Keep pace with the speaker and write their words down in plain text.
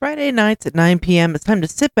Friday nights at 9 p.m., it's time to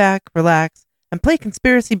sit back, relax, and play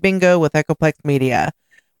Conspiracy Bingo with Echoplex Media.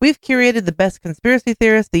 We've curated the best conspiracy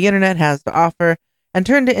theorists the internet has to offer and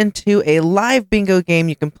turned it into a live bingo game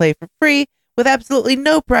you can play for free with absolutely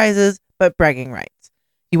no prizes but bragging rights.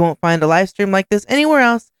 You won't find a live stream like this anywhere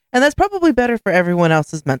else, and that's probably better for everyone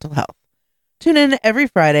else's mental health. Tune in every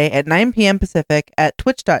Friday at 9 p.m. Pacific at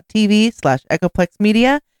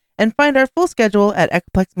twitch.tv/EchoplexMedia and find our full schedule at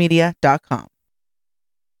echoplexmedia.com.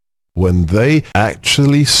 When they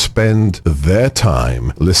actually spend their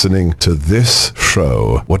time listening to this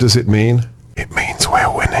show, what does it mean? It means we're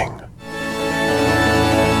winning.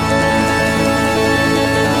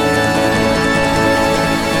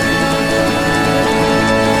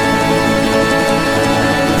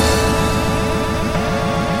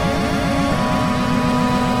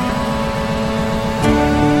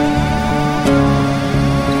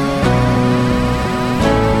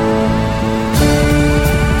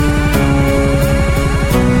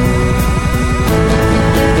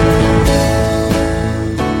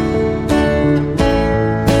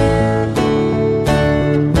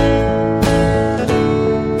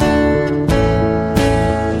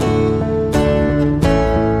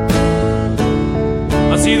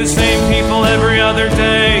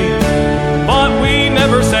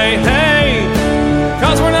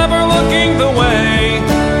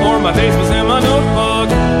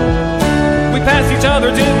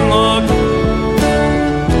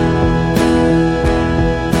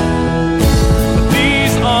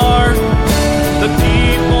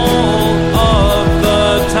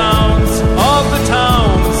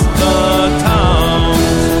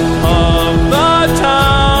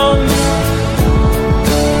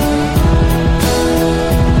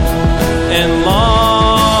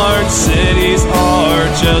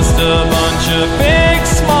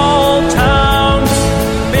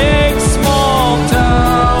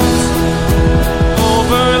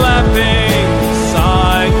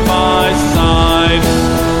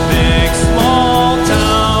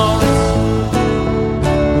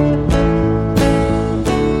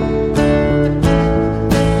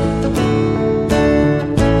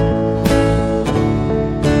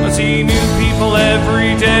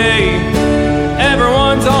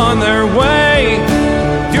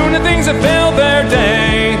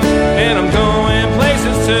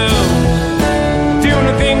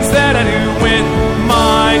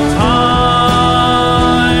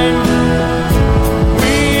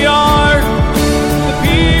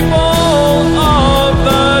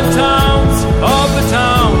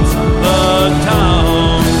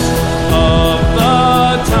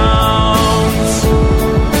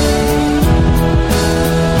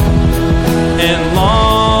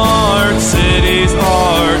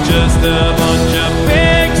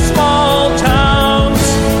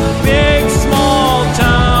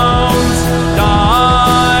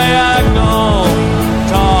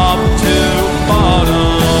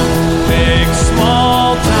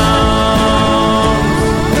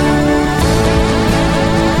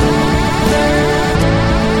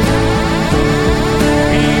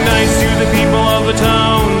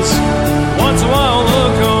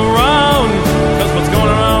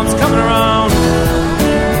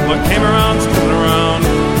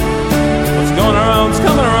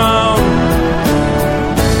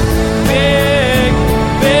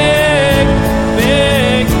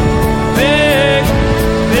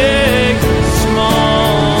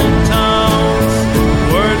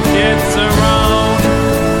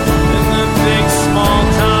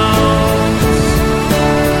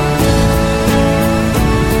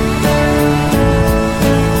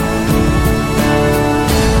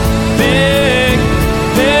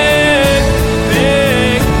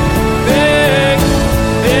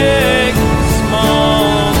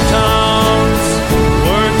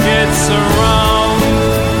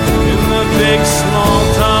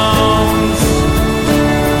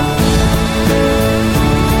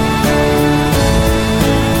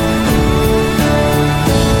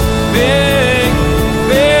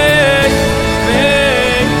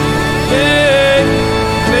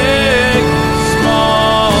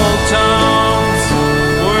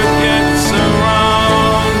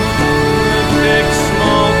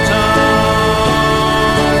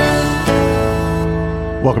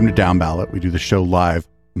 Welcome to Down Ballot. We do the show live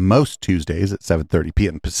most Tuesdays at 7:30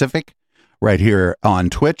 p.m. Pacific, right here on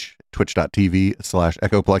Twitch,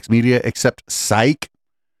 twitch.tv/EchoplexMedia, except psych,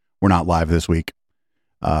 we're not live this week.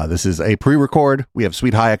 This is a pre-record. We have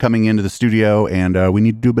Sweet Haya coming into the studio, and we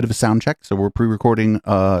need to do a bit of a sound check, so we're pre-recording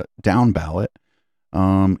Down Ballot.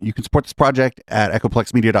 You can support this project at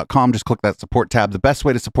echoplexmedia.com. Just click that support tab. The best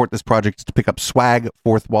way to support this project is to pick up swag,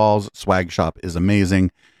 Fourth Walls. Swag shop is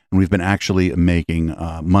amazing. and we've been actually making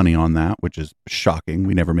money on that, which is shocking.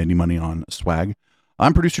 We never made any money on swag.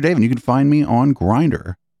 I'm producer Dave, and you can find me on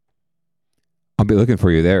Grindr. I'll be looking for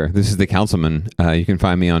you there. This is the Councilman. You can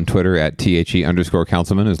find me on Twitter at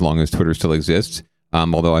 @THE_Councilman as long as Twitter still exists.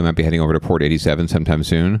 Although I might be heading over to Port 87 sometime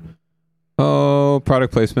soon. Oh,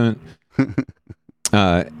 product placement.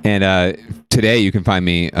 And today you can find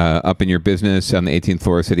me up in your business on the 18th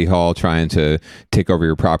floor of City Hall trying to take over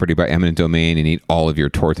your property by eminent domain and eat all of your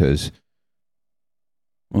tortas.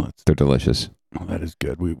 Well, they're delicious. Oh, that is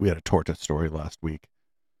good. We had a torta story last week.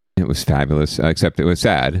 It was fabulous, except it was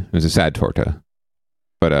sad. It was a sad torta.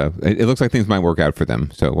 But it looks like things might work out for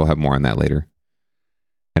them, so we'll have more on that later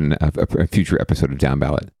in a future episode of Down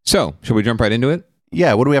Ballot. So, shall we jump right into it?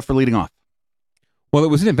 Yeah, what do we have for leading off? Well,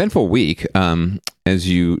 it was an eventful week. As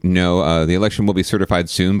you know, the election will be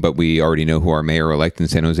certified soon, but we already know who our mayor-elect in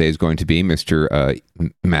San Jose is going to be, Mr.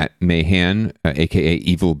 Matt Mahan, a.k.a.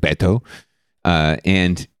 Evil Beto.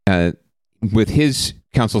 And with his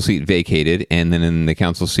council seat vacated, and then in the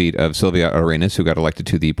council seat of Sylvia Arenas, who got elected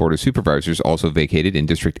to the Board of Supervisors, also vacated in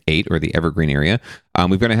District 8, or the Evergreen area,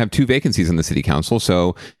 we're going to have 2 vacancies on the city council.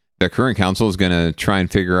 So the current council is going to try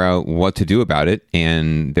and figure out what to do about it,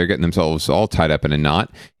 and they're getting themselves all tied up in a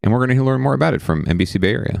knot, and we're going to learn more about it from NBC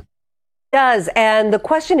Bay Area. Does, and the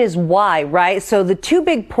question is why, right? So the 2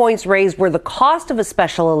 big points raised were the cost of a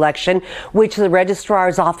special election, which the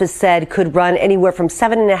registrar's office said could run anywhere from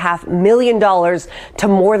 $7.5 million to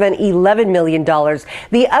more than $11 million.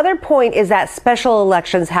 The other point is that special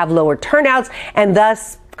elections have lower turnouts and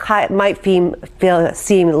thus might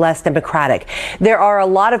seem less democratic. There are a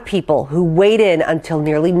lot of people who weighed in until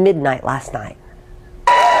nearly midnight last night.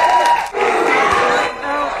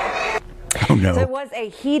 Oh, no. So it was a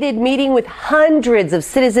heated meeting with hundreds of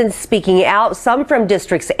citizens speaking out, some from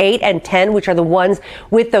Districts 8 and 10, which are the ones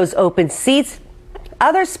with those open seats.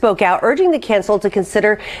 Others spoke out, urging the council to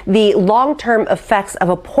consider the long-term effects of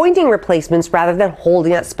appointing replacements rather than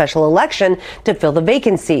holding that special election to fill the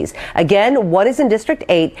vacancies. Again, one is in District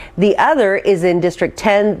 8, the other is in District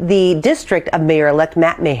 10, the district of Mayor-elect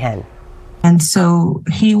Matt Mahan. And so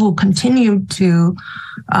he will continue to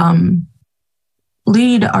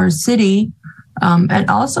lead our city and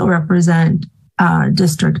also represent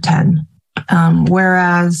District 10.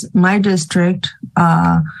 Whereas my district,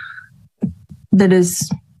 that is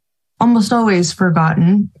almost always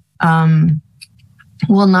forgotten,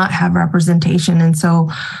 will not have representation. And so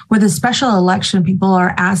with a special election, people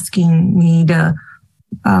are asking me to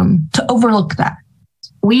overlook that.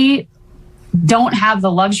 We don't have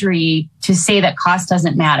the luxury to say that cost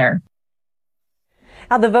doesn't matter.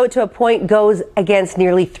 Now, the vote to appoint goes against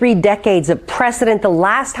nearly 3 decades of precedent. The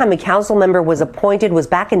last time a council member was appointed was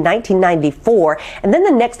back in 1994, and then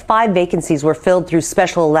the next 5 vacancies were filled through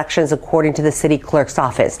special elections, according to the city clerk's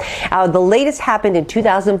office. The latest happened in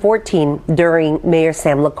 2014 during Mayor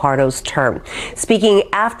Sam Liccardo's term. Speaking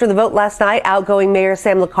after the vote last night, outgoing Mayor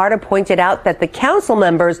Sam Liccardo pointed out that the council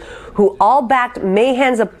members who all backed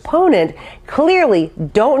Mahan's opponent clearly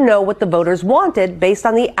don't know what the voters wanted based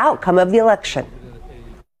on the outcome of the election.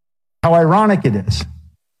 How ironic it is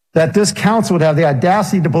that this council would have the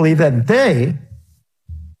audacity to believe that they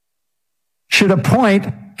should appoint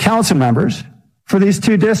council members for these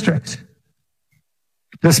 2 districts,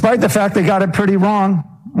 despite the fact they got it pretty wrong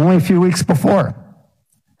only a few weeks before,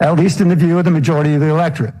 at least in the view of the majority of the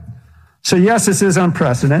electorate. So yes, this is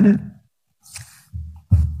unprecedented.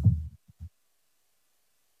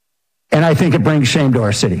 And I think it brings shame to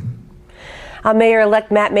our city.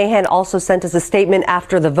 Mayor-elect Matt Mahan also sent us a statement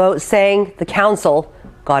after the vote saying the council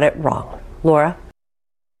got it wrong. Laura?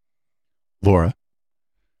 We're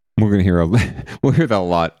going to hear we'll hear that a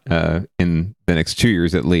lot in the next 2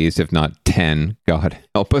 years at least, if not 10. God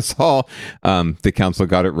help us all. The council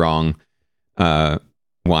got it wrong. Whine,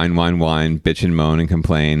 bitch and moan and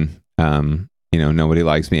complain. Nobody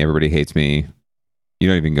likes me. Everybody hates me. You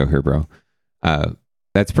don't even go here, bro.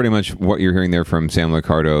 That's pretty much what you're hearing there from Sam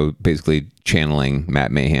Liccardo, basically channeling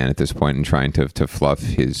Matt Mahan at this point and trying to fluff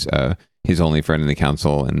his only friend in the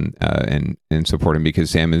council and support him, because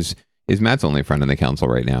Sam is Matt's only friend in the council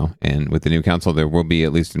right now. And with the new council, there will be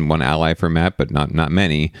at least one ally for Matt, but not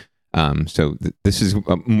many. So this is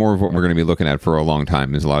more of what we're going to be looking at for a long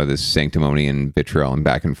time, is a lot of this sanctimony and vitriol and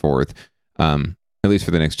back and forth, at least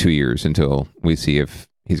for the next 2 years, until we see if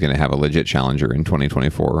he's going to have a legit challenger in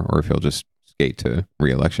 2024 or if he'll just skate to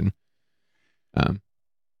re-election.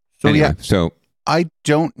 So I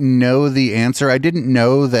don't know the answer. I didn't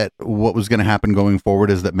know that what was going to happen going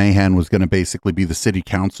forward is that Mahan was going to basically be the city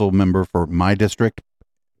council member for my district,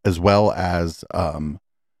 as well as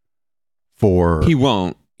for... He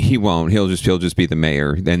won't. He won't. He'll just be the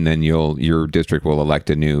mayor, and then your district will elect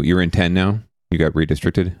a new. You're in 10 now. You got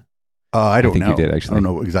redistricted. I don't think know. You did actually. I don't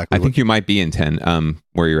know exactly. I think you might be in 10.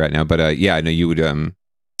 Where you're at now, but yeah, I know you would.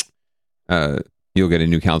 You'll get a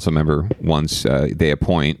new council member once they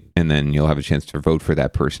appoint, and then you'll have a chance to vote for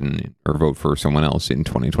that person or vote for someone else in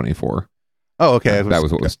 2024. Oh, okay. That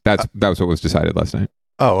was what was decided last night.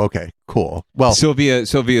 Oh, okay. Cool. Well,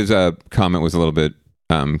 Sylvia's comment was a little bit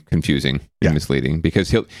confusing and misleading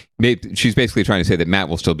because she's basically trying to say that Matt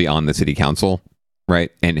will still be on the city council,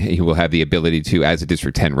 right? And he will have the ability to, as a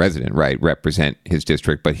District 10 resident, right, represent his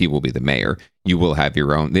district, but he will be the mayor. You will have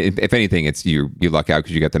your own. If anything, it's you luck out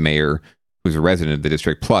because you got the mayor who's a resident of the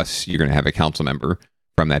district, plus you're going to have a council member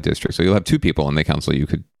from that district. So you'll have two people in the council you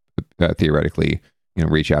could theoretically,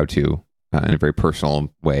 reach out to in a very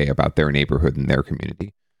personal way about their neighborhood and their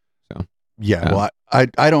community. So yeah, well,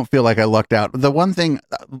 I don't feel like I lucked out. The one thing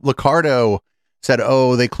Liccardo said,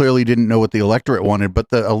 they clearly didn't know what the electorate wanted, but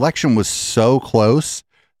the election was so close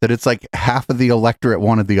that it's like half of the electorate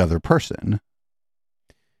wanted the other person.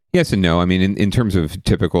 Yes and no. I mean, in terms of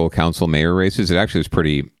typical council mayor races, it actually was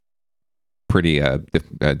pretty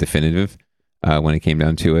definitive when it came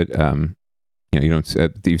down to it.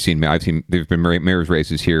 I've seen there've been mayor's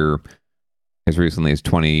races here as recently as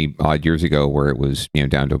 20 odd years ago where it was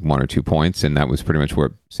down to 1 or 2 points, and that was pretty much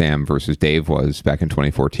what Sam versus Dave was back in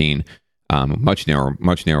 2014. Much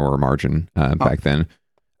narrower margin back then.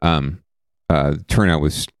 Turnout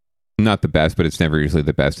was not the best, but it's never usually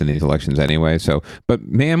the best in these elections anyway. So, but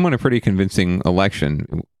Mayhem won a pretty convincing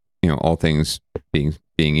election. All things being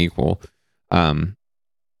equal. I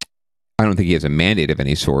don't think he has a mandate of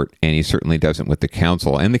any sort, and he certainly doesn't with the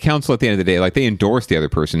council. And the council, at the end of the day, like, they endorse the other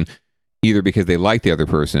person either because they like the other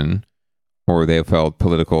person, or they felt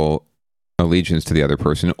political allegiance to the other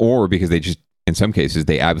person, or because they just, in some cases,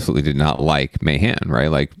 they absolutely did not like Mahan,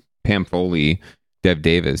 right? Like Pam Foley, Dev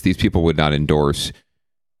Davis, these people would not endorse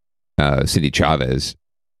Cindy Chavez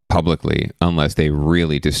publicly unless they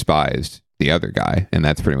really despised the other guy, and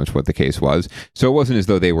that's pretty much what the case was. So it wasn't as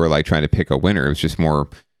though they were like trying to pick a winner. It was just more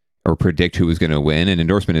or predict who was going to win. And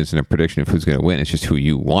endorsement isn't a prediction of who's going to win. It's just who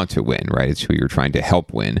you want to win, right? It's who you're trying to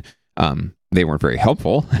help win. They weren't very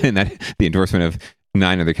helpful, and that the endorsement of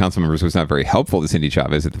 9 other council members was not very helpful to Cindy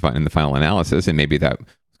Chavez in the final analysis. And maybe that was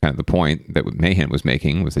kind of the point that Mahan was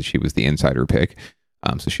making, was that she was the insider pick.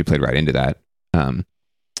 So she played right into that.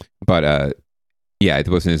 Yeah, it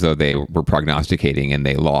wasn't as though they were prognosticating and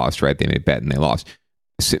they lost, right? They made a bet and they lost.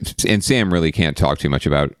 And Sam really can't talk too much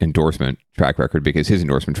about endorsement track record because his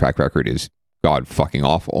endorsement track record is god fucking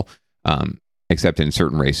awful, except in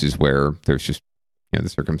certain races where there's just, the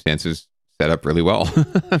circumstances set up really well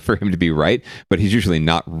for him to be right, but he's usually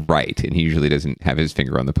not right, and he usually doesn't have his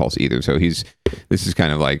finger on the pulse either. So this is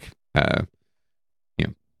kind of like,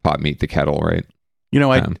 pot meet the kettle, right?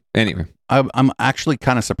 Anyway. I'm actually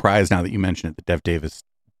kind of surprised now that you mentioned it that Dev Davis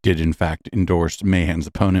did in fact endorse Mahan's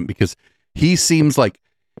opponent, because he seems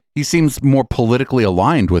more politically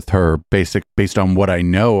aligned with her based on what I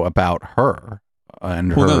know about her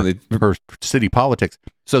and her city politics.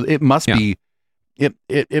 So it must be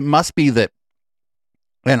it must be that,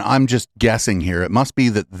 and I'm just guessing here, it must be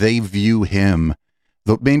that they view him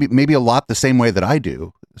maybe a lot the same way that I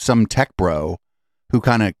do. Some tech bro who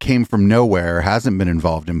kind of came from nowhere, hasn't been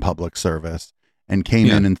involved in public service, and came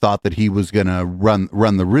in and thought that he was going to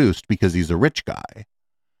run the roost because he's a rich guy.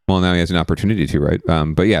 Well, now he has an opportunity to, right?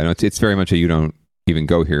 But yeah, no, it's very much a you don't even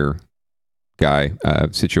go here guy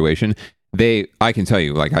situation. I can tell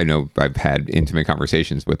you, like, I know I've had intimate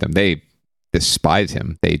conversations with them. They despise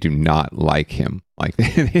him. They do not like him. Like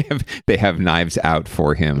they have knives out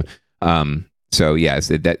for him. So yes,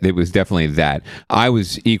 it was definitely that. I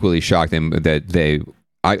was equally shocked that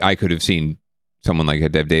I could have seen someone like a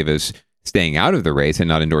Dev Davis staying out of the race and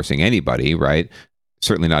not endorsing anybody, right?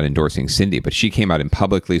 Certainly not endorsing Cindy, but she came out and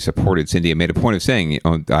publicly supported Cindy and made a point of saying,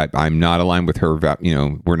 I'm not aligned with her.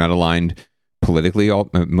 We're not aligned politically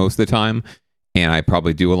most of the time, and I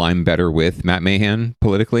probably do align better with Matt Mahan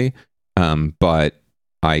politically, but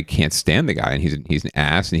I can't stand the guy, and he's an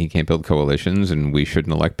ass, and he can't build coalitions, and we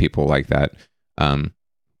shouldn't elect people like that.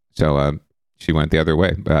 So she went the other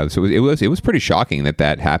way. So it was pretty shocking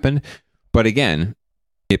that happened. But again,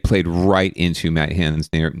 it played right into Matt Mahan's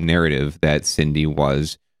narrative that Cindy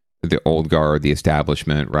was the old guard, the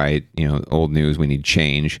establishment, right? Old news. We need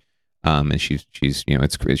change. And she's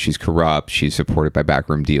she's corrupt. She's supported by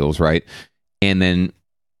backroom deals, right? And then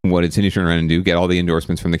what did Cindy turn around and do? Get all the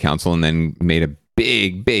endorsements from the council, and then made a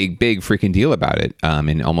big freaking deal about it.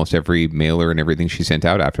 And almost every mailer and everything she sent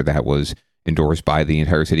out after that was endorsed by the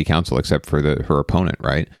entire city council except for her opponent,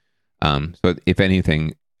 right? So if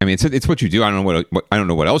anything, I mean, it's what you do. I don't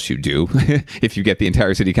know what else you do. If you get the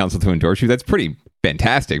entire city council to endorse you, that's pretty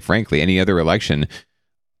fantastic, frankly. Any other election,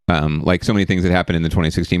 like so many things that happened in the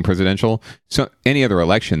 2016 presidential, so any other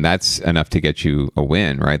election, that's enough to get you a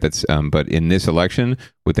win, right? That's but in this election,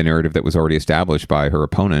 with the narrative that was already established by her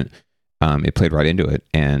opponent, it played right into it,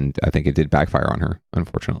 and I think it did backfire on her,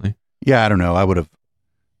 unfortunately. Yeah, I don't know.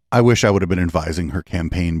 I wish I would have been advising her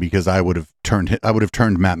campaign, because I would have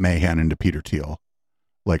turned Matt Mahan into Peter Thiel.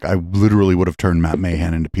 Like, I literally would have turned Matt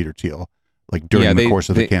Mahan into Peter Thiel, like during the course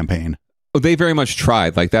of the campaign. They very much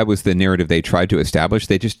tried. Like, that was the narrative they tried to establish.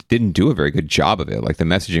 They just didn't do a very good job of it. Like, the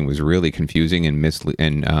messaging was really confusing and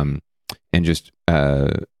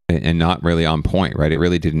and not really on point, right? It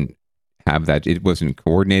really didn't have that. It wasn't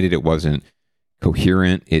coordinated. It wasn't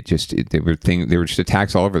coherent. They were just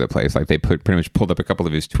attacks all over the place. Like, they pretty much pulled up a couple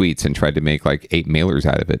of his tweets and tried to make like 8 mailers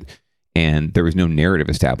out of it, and there was no narrative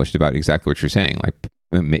established about exactly what you're saying. Like,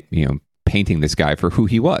 painting this guy for who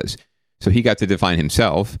he was. So he got to define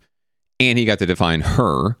himself, and he got to define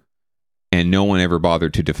her, and no one ever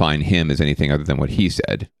bothered to define him as anything other than what he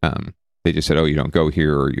said. They just said, "Oh, you don't go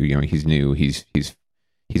here," or he's new, he's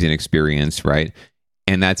inexperienced, right?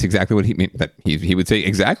 And that's exactly what he meant. That he would say,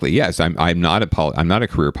 exactly, yes, I'm not a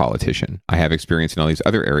career politician. I have experience in all these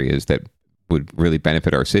other areas that would really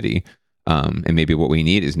benefit our city. And maybe what we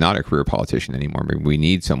need is not a career politician anymore. Maybe we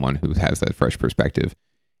need someone who has that fresh perspective.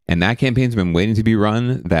 And that campaign's been waiting to be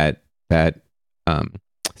run. That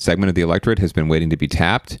segment of the electorate has been waiting to be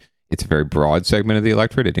tapped. It's a very broad segment of the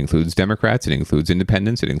electorate. It includes Democrats. It includes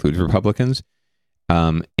independents. It includes Republicans.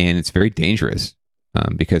 And it's very dangerous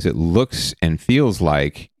because it looks and feels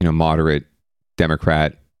like, moderate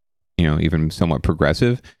Democrat, even somewhat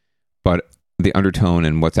progressive. But the undertone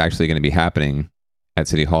and what's actually going to be happening at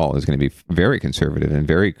City Hall is going to be very conservative and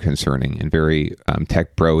very concerning and very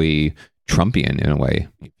tech bro-y, Trumpian in a way,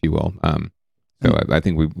 if you will. So I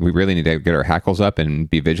think we really need to get our hackles up and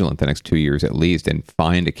be vigilant the next 2 years at least, and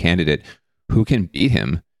find a candidate who can beat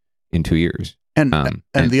him in 2 years. And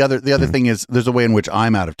the other thing is, there's a way in which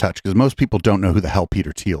I'm out of touch, because most people don't know who the hell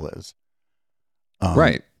Peter Thiel is.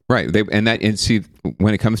 Right. And see,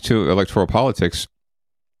 when it comes to electoral politics,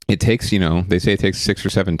 it takes, they say it takes 6 or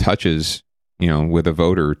 7 touches, with a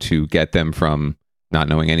voter to get them from not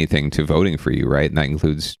knowing anything to voting for you, right? And that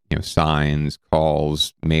includes, signs,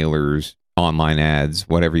 calls, mailers, online ads,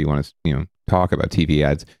 whatever you want to, talk about, TV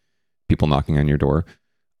ads, people knocking on your door.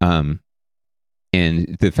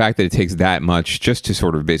 And the fact that it takes that much just to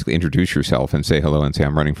sort of basically introduce yourself and say hello and say,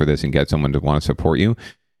 I'm running for this, and get someone to want to support you,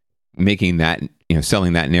 making that,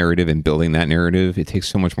 selling that narrative and building that narrative, it takes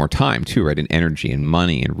so much more time too, right? And energy and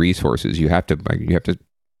money and resources. You have to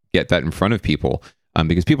get that in front of people.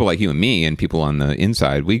 Because people like you and me and people on the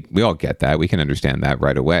inside, we all get that. We can understand that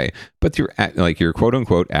right away. But your quote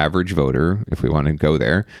unquote average voter, if we want to go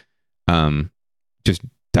there, just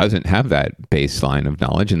doesn't have that baseline of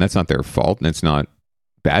knowledge, and that's not their fault, and it's not a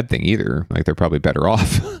bad thing either. Like, they're probably better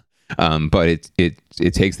off. But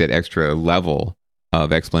it takes that extra level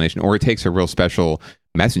of explanation, or it takes a real special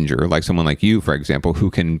messenger, like someone like you, for example, who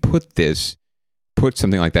can put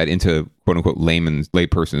something like that into quote unquote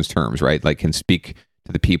layperson's terms, right? Like, can speak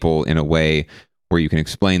to the people in a way where you can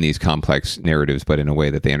explain these complex narratives, but in a way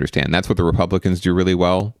that they understand. That's what the Republicans do really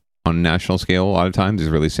well on a national scale. A lot of times is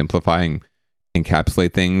really simplify and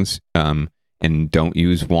encapsulate things, and don't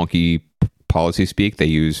use wonky policy speak. They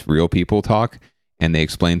use real people talk, and they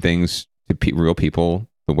explain things to real people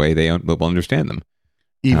the way they will understand them.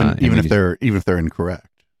 Even if they're incorrect.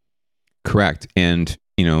 Correct. And,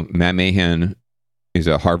 Matt Mahan is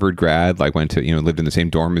a Harvard grad, like went to, lived in the same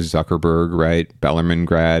dorm as Zuckerberg, right? Bellarmine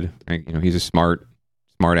grad. Right? He's a smart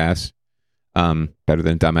ass. Better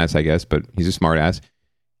than dumbass, I guess, but he's a smart ass.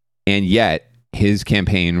 And yet his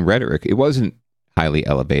campaign rhetoric, it wasn't highly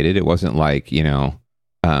elevated. It wasn't like, it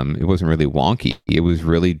wasn't really wonky. It was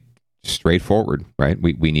really straightforward, right?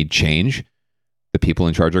 We need change. The people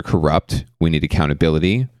in charge are corrupt. We need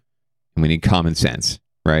accountability, and we need common sense,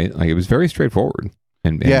 right? Like, it was very straightforward.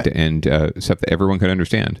 And stuff that everyone could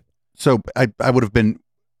understand. So I would have been,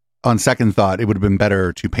 on second thought, it would have been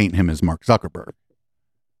better to paint him as Mark Zuckerberg.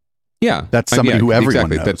 Yeah. That's somebody who everyone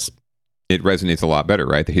knows. It resonates a lot better,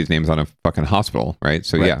 right? That his name's on a fucking hospital, right?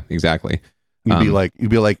 So yeah, exactly. You'd be like,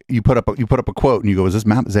 you put up a quote and you go, is it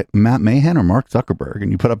Matt Mahan or Mark Zuckerberg?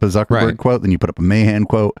 And you put up a Zuckerberg quote, then you put up a Mahan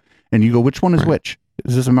quote, and you go, which one is which?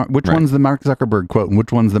 Is this which one's the Mark Zuckerberg quote and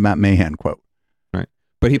which one's the Matt Mahan quote?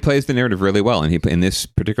 But he plays the narrative really well, and in this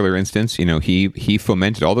particular instance, he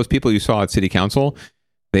fomented all those people you saw at City Council.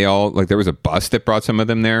 They all, like, there was a bus that brought some of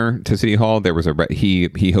them there to City Hall. There was he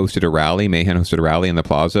hosted a rally. Mahan hosted a rally in the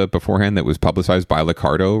plaza beforehand that was publicized by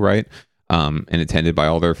Liccardo, right? And attended by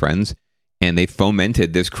all their friends. And they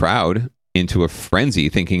fomented this crowd into a frenzy,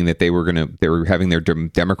 thinking that they were having their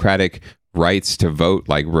democratic rights to vote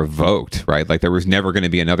like revoked, right? Like there was never going to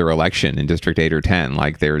be another election in District 8 or 10.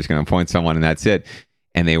 Like they were just going to appoint someone and that's it.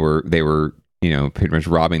 And they were pretty much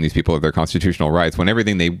robbing these people of their constitutional rights when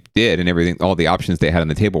everything they did and all the options they had on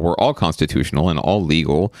the table were all constitutional and all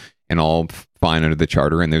legal and all fine under the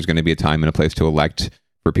charter. And there's going to be a time and a place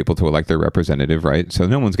for people to elect their representative, right? So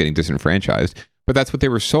no one's getting disenfranchised, but that's what they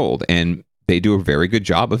were sold. And they do a very good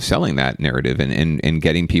job of selling that narrative and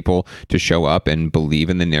getting people to show up and believe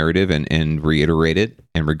in the narrative and reiterate it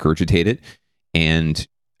and regurgitate it. And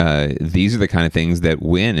these are the kind of things that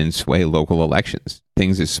win and sway local elections.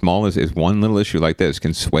 Things as small as one little issue like this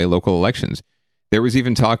can sway local elections. There was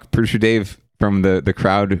even talk, producer Dave, from the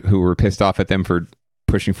crowd who were pissed off at them for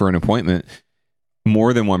pushing for an appointment.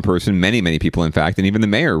 More than one person, many people, in fact, and even the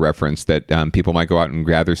mayor referenced that people might go out and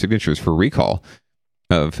gather signatures for recall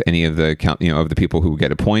of any of the of the people who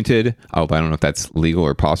get appointed. Although I don't know if that's legal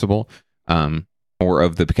or possible. Or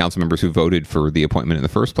of the council members who voted for the appointment in the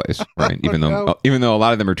first place, right? Even though a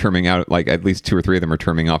lot of them are terming out, like at least 2 or 3 of them are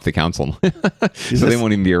terming off the council, so they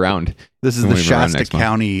won't even be around. This is the Shasta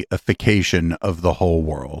County-ification of the whole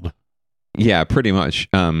world. Yeah, pretty much.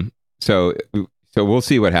 So we'll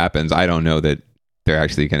see what happens. I don't know that they're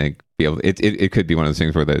actually going to be able. It could be one of those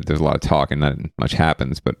things where there's a lot of talk and not much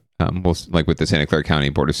happens. But we'll, like with the Santa Clara County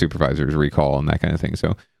Board of Supervisors recall and that kind of thing.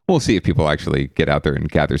 So we'll see if people actually get out there and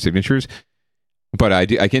gather signatures. But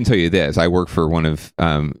I can tell you this: I work for one of,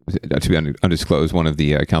 to be undisclosed, one of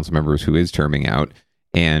the council members who is terming out,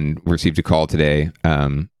 and received a call today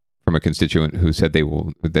from a constituent who said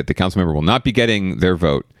that the council member will not be getting their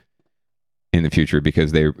vote in the future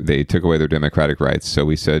because they took away their democratic rights. So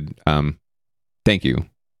we said, thank you.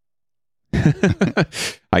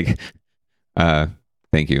 Thank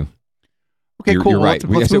you. Okay, cool. You're right.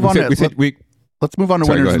 Let's move on to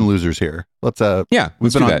winners and losers here. We've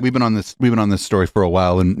been on this story for a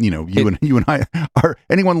while, and you and I are,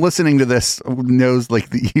 anyone listening to this knows, like,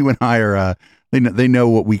 you and I are they know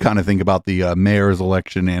what we kind of think about the mayor's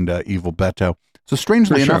election and Evil Beto. So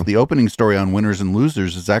strangely enough, the opening story on winners and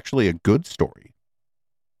losers is actually a good story.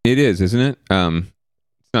 It is, isn't it?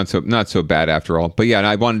 It's not so bad after all. But yeah, and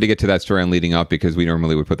I wanted to get to that story on leading up because we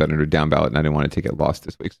normally would put that under down ballot, and I didn't want it to get lost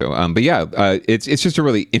this week. So, but yeah, it's just a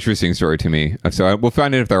really interesting story to me. So we'll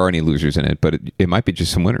find out if there are any losers in it, but it might be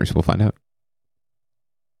just some winners. We'll find out.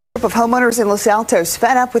 A group of homeowners in Los Altos,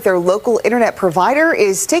 fed up with their local internet provider,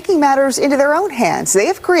 is taking matters into their own hands. They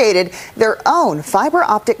have created their own fiber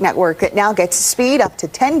optic network that now gets speed up to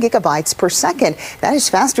 10 gigabytes per second. That is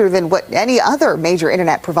faster than what any other major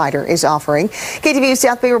internet provider is offering. KTVU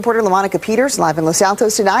South Bay reporter LaMonica Peters live in Los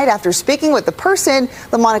Altos tonight after speaking with the person,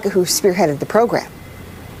 LaMonica, who spearheaded the program.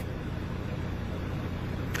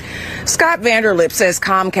 Scott Vanderlip says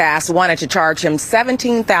Comcast wanted to charge him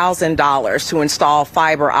 $17,000 to install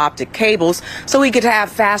fiber optic cables so he could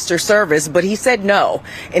have faster service, but he said no.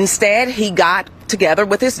 Instead, he got together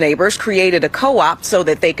with his neighbors, created a co-op so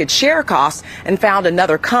that they could share costs, and found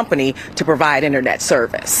another company to provide internet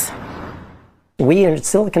service. We in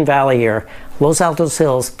Silicon Valley here, Los Altos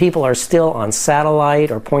Hills, people are still on satellite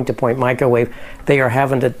or point-to-point microwave. They are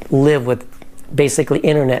having to live with basically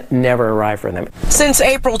internet never arrived for them. Since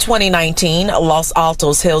April 2019, Los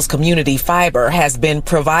Altos Hills Community Fiber has been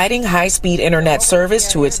providing high-speed internet service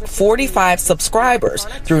to its 45 subscribers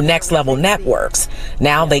through Next Level Networks.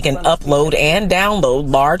 Now they can upload and download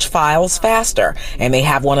large files faster, and they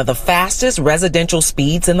have one of the fastest residential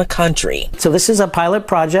speeds in the country. So this is a pilot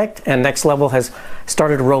project, and Next Level has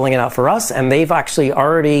started rolling it out for us, and they've actually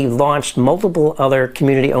already launched multiple other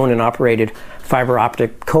community-owned and operated fiber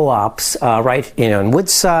optic co-ops right in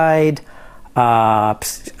Woodside, a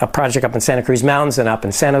project up in Santa Cruz Mountains and up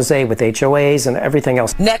in San Jose with HOAs and everything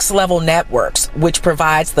else. Next Level Networks, which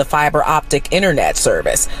provides the fiber optic internet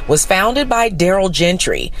service, was founded by Daryl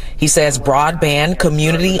Gentry. He says broadband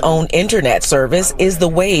community-owned internet service is the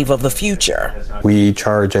wave of the future. We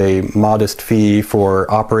charge a modest fee for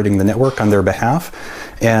operating the network on their behalf,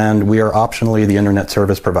 and we are optionally the internet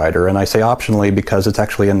service provider. And I say optionally because it's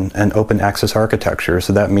actually an open access architecture.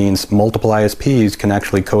 So that means multiple ISPs can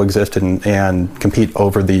actually coexist and compete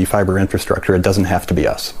over the fiber infrastructure. It doesn't have to be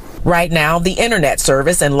us. Right now, the internet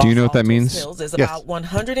service in Los Do you know what that means? Hills is about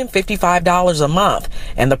 $155 a month,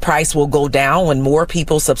 and the price will go down when more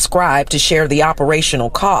people subscribe to share the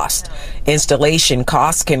operational cost. Installation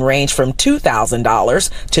costs can range from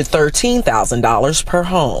 $2,000 to $13,000 per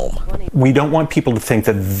home. We don't want people to think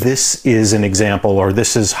that this is an example or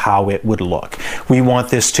this is how it would look. We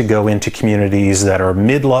want this to go into communities that are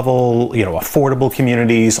mid-level, affordable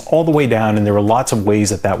communities, all the way down, and there are lots of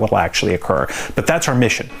ways that will actually occur. But that's our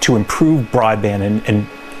mission, to improve broadband and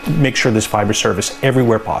make sure there's fiber service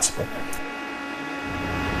everywhere possible.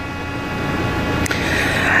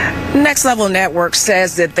 Next Level Network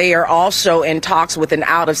says that they are also in talks with an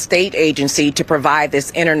out-of-state agency to provide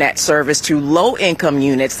this internet service to low-income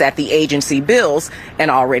units that the agency builds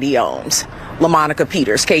and already owns. LaMonica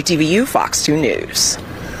Peters, KTVU, Fox 2 News.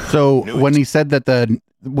 So when he said that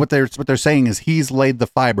what they're saying is he's laid the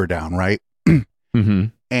fiber down, right? Mm-hmm.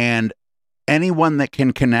 And anyone that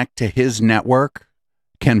can connect to his network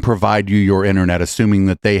can provide you your internet, assuming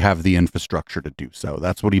that they have the infrastructure to do so.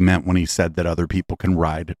 That's what he meant when he said that other people can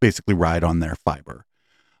basically ride on their fiber.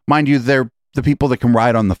 Mind you, the people that can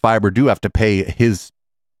ride on the fiber do have to pay his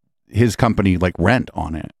company like rent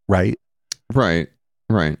on it, right? Right.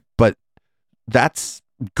 But that's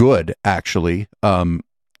good, actually.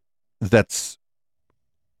 That's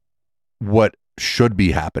what should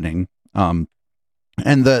be happening. And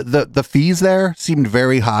the fees there seemed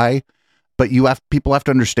very high, but people have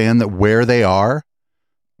to understand that where they are,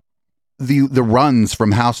 the runs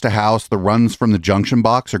from house to house, the runs from the junction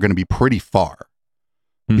box are going to be pretty far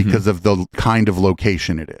because of the kind of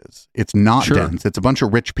location it is. It's not dense. It's a bunch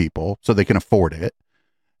of rich people, so they can afford it.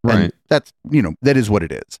 Right. And that's, that is what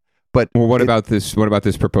it is. But what about this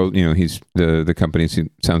proposal? He's the company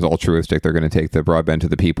sounds altruistic. They're going to take the broadband to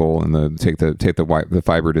the people and take the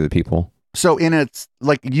fiber to the people. So it's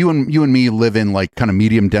like you and me live in like kind of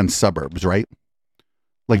medium dense suburbs, right?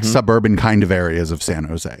 Like suburban kind of areas of San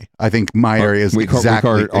Jose. I think my area is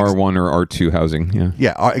exactly R1 or R2 housing. Yeah.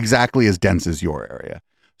 Yeah. Exactly as dense as your area.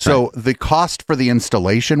 So the cost for the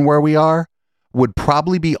installation where we are would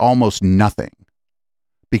probably be almost nothing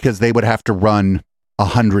because they would have to run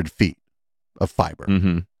 100 feet of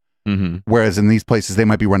fiber. Whereas in these places, they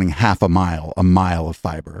might be running half a mile of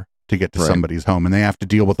fiber to get to somebody's home, and they have to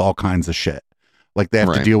deal with all kinds of shit. Like they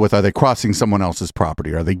have to deal with, are they crossing someone else's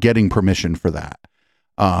property? Are they getting permission for that?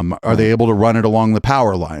 Are they able to run it along the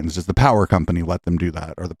power lines? Does the power company let them do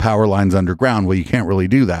that? Are the power lines underground? Well, you can't really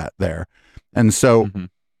do that there. And so,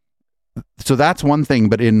 so that's one thing.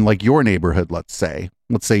 But in like your neighborhood, let's say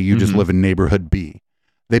you just live in neighborhood B.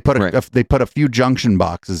 They put a few junction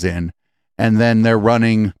boxes in, and then they're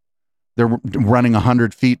running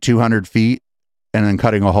 100 feet, 200 feet, and then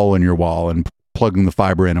cutting a hole in your wall and plugging the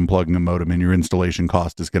fiber in and plugging a modem in. Your installation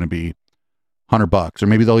cost is going to be $100, or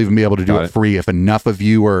maybe they'll even be able to do it free if enough of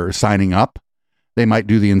you are signing up. They might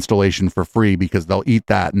do the installation for free because they'll eat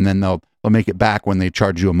that, and then they'll make it back when they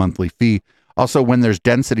charge you a monthly fee. Also, when there's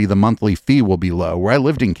density, the monthly fee will be low. Where I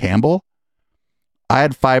lived in Campbell, I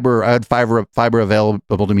had fiber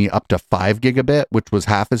available to me up to 5 gigabit, which was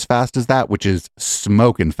half as fast as that, which is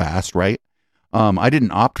smoking fast, right? I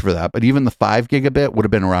didn't opt for that, but even the 5 gigabit would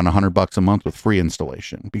have been around $100 a month with free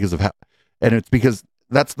installation because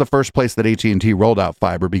that's the first place that AT&T rolled out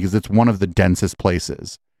fiber, because it's one of the densest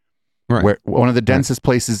places, one of the densest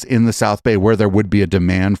places in the South Bay where there would be a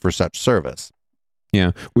demand for such service.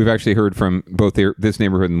 Yeah, we've actually heard from both this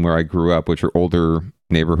neighborhood and where I grew up, which are older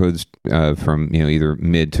neighborhoods from either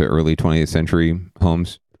mid to early 20th century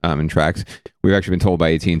homes and tracts. We've actually been told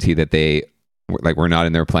by AT&T that we're not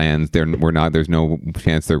in their plans. There's no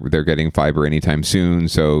chance they're getting fiber anytime soon.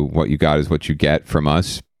 So what you got is what you get from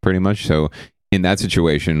us, pretty much. So in that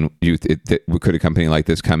situation, could a company like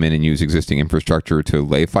this come in and use existing infrastructure to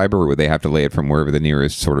lay fiber, or would they have to lay it from wherever the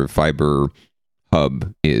nearest sort of fiber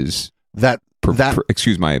hub is?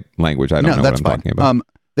 Excuse my language. I don't know what I'm talking about.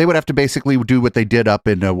 They would have to basically do what they did up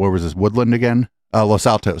in where was this, Woodland again? Los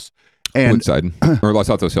Altos. Woodside or Los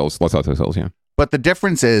Altos Hills. Los Altos Hills, yeah. But the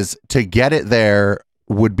difference is, to get it there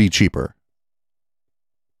would be cheaper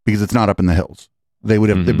because it's not up in the hills. It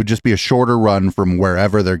would just be a shorter run from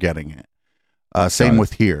wherever they're getting it. Same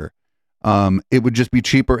with here. It would just be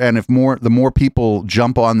cheaper, and the more people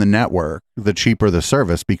jump on the network, the cheaper the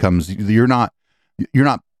service becomes. You're not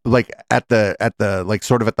like at the like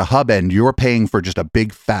sort of at the hub end, you're paying for just a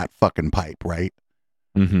big fat fucking pipe, right?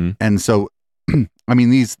 And so, I mean,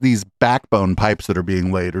 these backbone pipes that are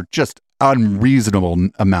being laid are just unreasonable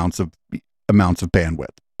amounts of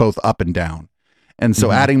bandwidth, both up and down. And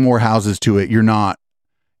so, adding more houses to it, you're not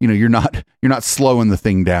slowing the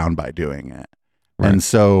thing down by doing it. Right. And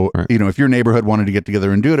so, if your neighborhood wanted to get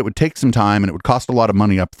together and do it, it would take some time and it would cost a lot of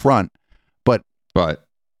money up front. But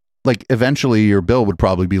like eventually your bill would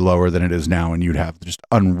probably be lower than it is now and you'd have just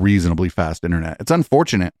unreasonably fast internet. It's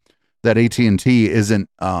unfortunate that AT&T isn't,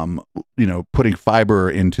 putting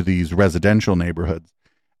fiber into these residential neighborhoods.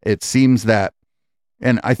 It seems that,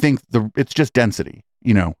 and I think it's just density,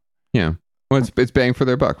 Yeah. Well, it's bang for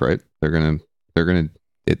their buck, right?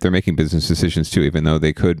 They're making business decisions too, even though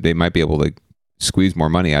they might be able to squeeze more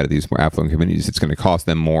money out of these more affluent communities. It's going to cost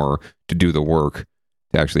them more to do the work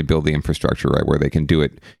to actually build the infrastructure, right? Where they can do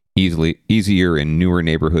it easier in newer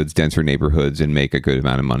neighborhoods, denser neighborhoods, and make a good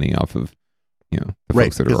amount of money off of, the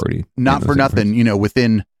folks that are already not for nothing.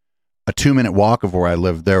 Within a 2-minute walk of where I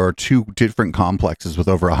live, there are 2 different complexes with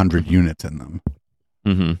over 100 units in them.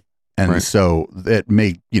 Mm-hmm. And so it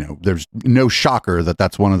may, there's no shocker that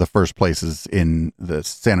that's one of the first places in the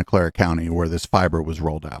Santa Clara County where this fiber was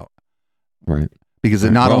rolled out. Right. Because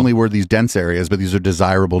not only were these dense areas, but these are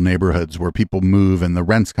desirable neighborhoods where people move and the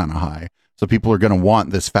rent's kind of high. So people are going to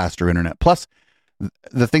want this faster internet. Plus,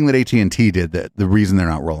 the thing that AT&T did, that the reason they're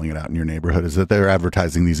not rolling it out in your neighborhood is that they're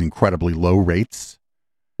advertising these incredibly low rates.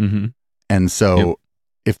 Mm-hmm. And so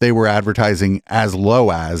if they were advertising as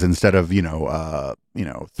low as, instead of,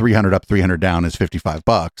 300 up, 300 down is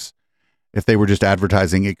 $55, if they were just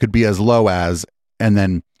advertising, it could be as low as, and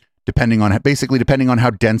then depending on how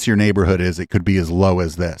dense your neighborhood is, it could be as low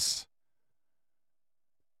as this.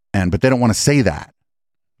 But they don't want to say that.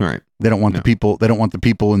 Right. They don't want the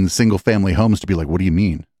people in the single family homes to be like, what do you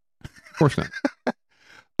mean? Of course not.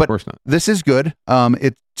 But this is good.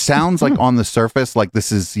 It sounds like on the surface, like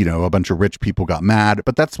this is, a bunch of rich people got mad,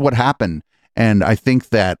 but that's what happened. And I think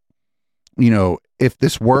that, if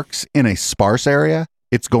this works in a sparse area,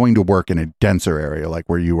 it's going to work in a denser area, like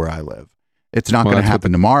where you or I live. It's not going to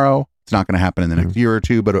happen tomorrow. It's not going to happen in the next year or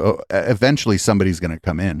two, but eventually somebody's going to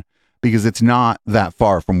come in, because it's not that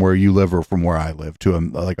far from where you live or from where I live to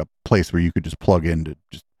a place where you could just plug into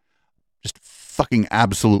just fucking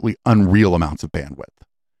absolutely unreal amounts of bandwidth.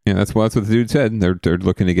 Yeah, that's what the dude said. They're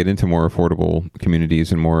looking to get into more affordable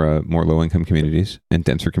communities and more low income communities and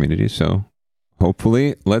denser communities. So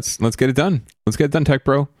hopefully, let's get it done. Let's get it done, Tech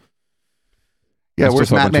Bro. Yeah,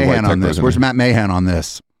 where's Matt Mahan on this? Where's Matt Mahan on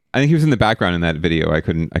this? I think he was in the background in that video. I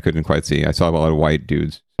couldn't quite see. I saw a lot of white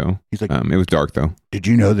dudes. So he's like, it was dark though. Did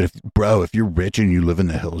you know that if you're rich and you live in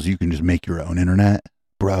the hills, you can just make your own internet,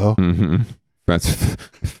 bro? Mm-hmm. That's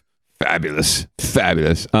fabulous.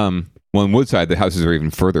 Well, in Woodside, the houses are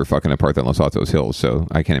even further fucking apart than Los Altos Hills, so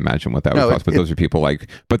I can't imagine what that would cost. But those are people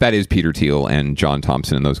but that is Peter Thiel and John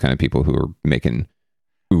Thompson and those kind of people who are making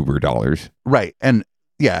uber dollars. Right. And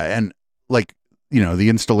the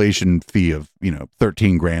installation fee of,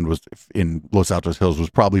 $13,000 was in Los Altos Hills was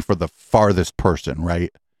probably for the farthest person,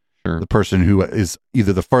 right? Sure. The person who is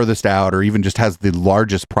either the furthest out or even just has the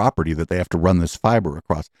largest property that they have to run this fiber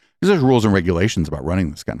across. Because there's rules and regulations about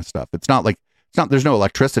running this kind of stuff. There's no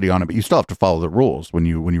electricity on it, but you still have to follow the rules when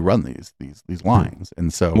you run these lines.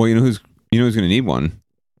 And so, well, who's going to need one?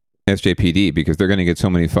 SJPD, because they're going to get so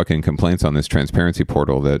many fucking complaints on this transparency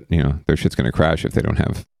portal that their shit's going to crash if they don't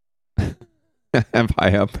have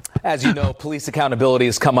high up. As you know, police accountability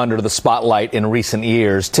has come under the spotlight in recent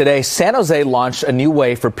years. Today, San Jose launched a new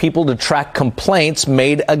way for people to track complaints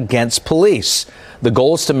made against police. The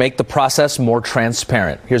goal is to make the process more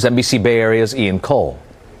transparent. Here's NBC Bay Area's Ian Cole.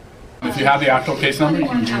 If you have the actual case number, you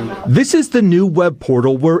can do it. This is the new web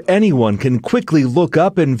portal where anyone can quickly look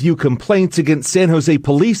up and view complaints against San Jose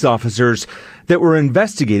police officers that were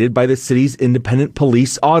investigated by the city's independent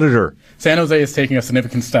police auditor. San Jose is taking a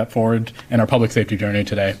significant step forward in our public safety journey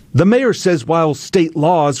today. The mayor says while state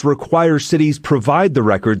laws require cities provide the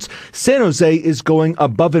records, San Jose is going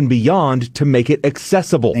above and beyond to make it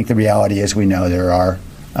accessible. I think the reality is we know there are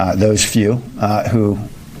those few who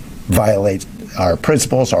violate our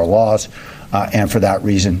principles, our laws, and for that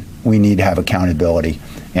reason, we need to have accountability.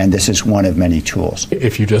 And this is one of many tools.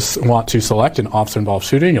 If you just want to select an officer-involved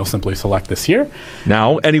shooting, you'll simply select this here.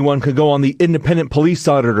 Now, anyone can go on the Independent Police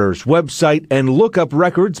Auditor's website and look up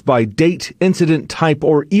records by date, incident type,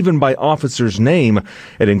 or even by officer's name.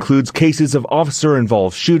 It includes cases of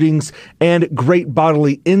officer-involved shootings and great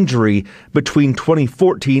bodily injury between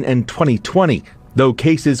 2014 and 2020, though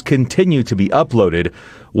cases continue to be uploaded.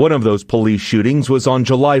 One of those police shootings was on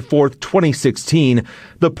July 4th, 2016.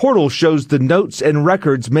 The portal shows the notes and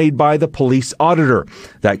records made by the police auditor.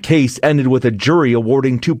 That case ended with a jury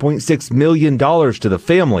awarding $2.6 million to the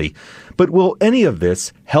family. But will any of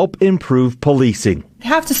this help improve policing? I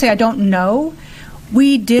have to say I don't know.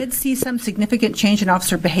 We did see some significant change in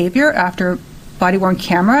officer behavior after body-worn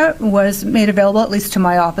camera was made available, at least to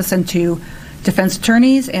my office and to defense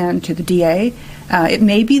attorneys and to the DA. It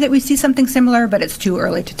may be that we see something similar, but it's too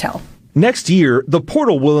early to tell. Next year, the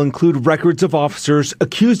portal will include records of officers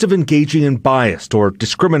accused of engaging in biased or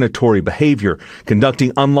discriminatory behavior,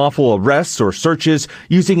 conducting unlawful arrests or searches,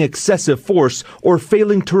 using excessive force, or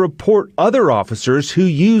failing to report other officers who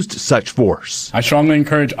used such force. I strongly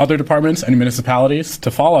encourage other departments and municipalities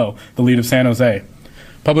to follow the lead of San Jose.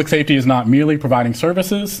 Public safety is not merely providing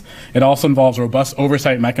services, it also involves robust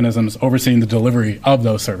oversight mechanisms overseeing the delivery of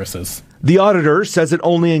those services. The auditor says it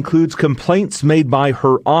only includes complaints made by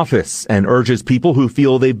her office and urges people who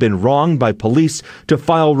feel they've been wronged by police to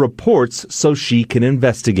file reports so she can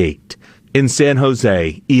investigate. In San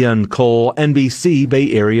Jose, Ian Cole, NBC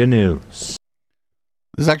Bay Area News.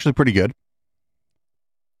 This is actually pretty good.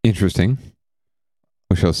 Interesting.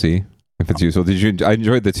 We shall see if it's useful. I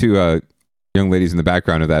enjoyed the two young ladies in the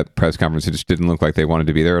background of that press conference who just didn't look like they wanted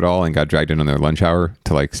to be there at all and got dragged in on their lunch hour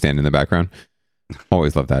to like stand in the background.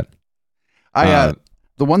 Always love that.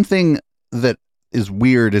 The one thing that is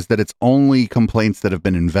weird is that it's only complaints that have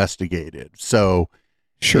been investigated. So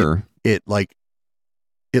sure, it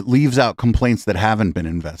leaves out complaints that haven't been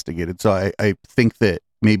investigated. So I think that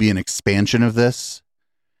maybe an expansion of this,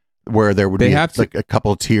 where there would be like a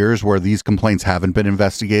couple of tiers where these complaints haven't been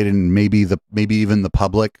investigated, and maybe even the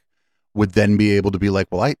public would then be able to be like,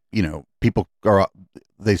 well, people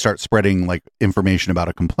they start spreading like information about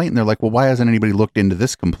a complaint, and they're like, well, why hasn't anybody looked into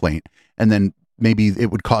this complaint? And then maybe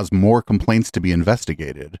it would cause more complaints to be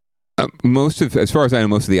investigated. As far as I know,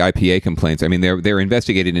 most of the IPA complaints, I mean, they're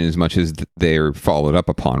investigated in as much as they're followed up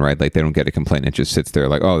upon, right? Like they don't get a complaint and it just sits there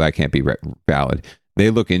like, oh, that can't be valid.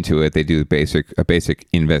 They look into it. They do a basic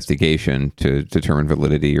investigation to determine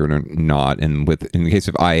validity or not. And in the case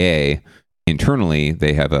of IA, internally,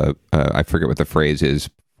 they have I forget what the phrase is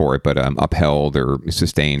for it, but upheld or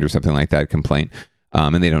sustained or something like that complaint.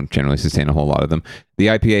 And they don't generally sustain a whole lot of them. The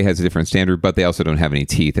IPA has a different standard, but they also don't have any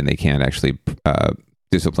teeth and they can't actually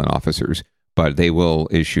discipline officers. But they will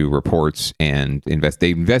issue reports and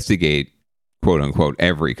they investigate, quote unquote,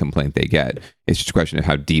 every complaint they get. It's just a question of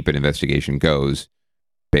how deep an investigation goes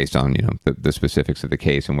based on the specifics of the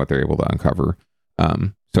case and what they're able to uncover.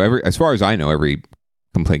 So as far as I know, every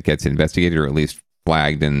complaint gets investigated or at least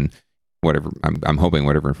flagged, and whatever I'm hoping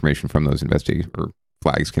whatever information from those or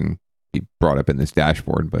flags can be brought up in this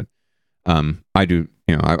dashboard. But I do,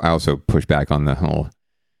 I also push back on the whole,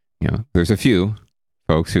 there's a few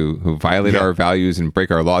folks who violate our values and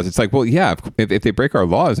break our laws. It's like, well, yeah, if they break our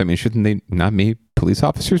laws, I mean, shouldn't they not be police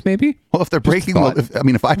officers? Maybe. Well, if they're breaking,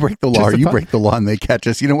 if I break the law or you break the law and they catch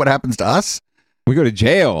us, you know what happens to us? We go to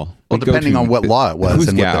jail. Well, depending on what law it was.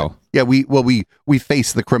 And we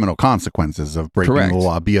face the criminal consequences of breaking the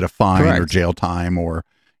law, be it a fine or jail time or,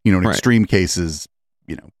 in extreme cases,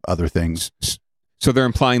 other things. So they're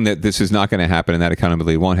implying that this is not going to happen and that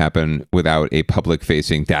accountability won't happen without a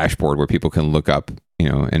public-facing dashboard where people can look up,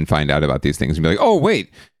 and find out about these things and be like, oh, wait,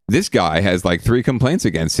 this guy has like 3 complaints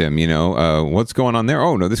against him. What's going on there?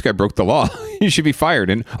 Oh, no, this guy broke the law. He should be fired.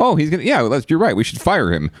 And, oh, he's going to, you're right. We should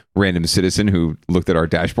fire him. Random citizen who looked at our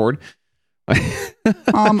dashboard. You're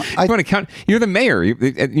the mayor.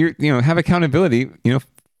 You have accountability,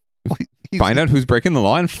 find out who's breaking the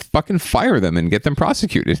law and fucking fire them and get them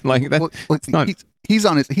prosecuted. Like that. He's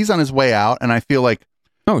on his way out. And I feel like,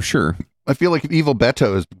 oh, sure. I feel like if Evil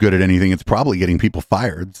Beto is good at anything, it's probably getting people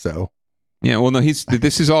fired. So. Yeah, well, no, this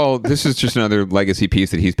is just another legacy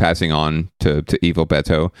piece that he's passing on to Evil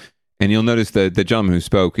Beto. And you'll notice the gentleman who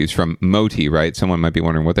spoke is from MOTI, right? Someone might be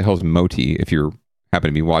wondering, what the hell is MOTI if you happen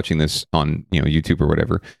to be watching this on YouTube or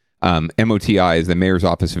whatever. MOTI is the Mayor's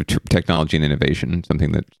Office of Technology and Innovation,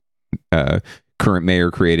 something that current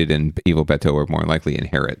mayor created and Evil Beto will more likely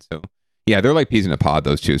inherit. So, yeah, they're like peas in a pod,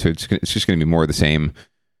 those two. So it's just going to be more of the same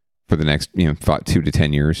for the next 2 to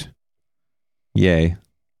 10 years. Yay.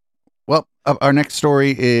 Well, our next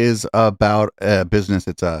story is about a business.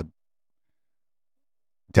 It's a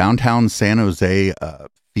downtown San Jose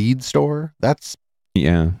feed store.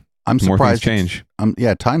 I'm surprised. Change.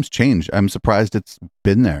 Times change. I'm surprised it's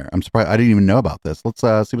been there. I'm surprised. I didn't even know about this. Let's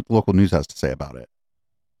see what the local news has to say about it.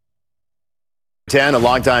 10, a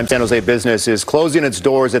longtime San Jose business, is closing its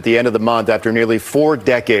doors at the end of the month after nearly 4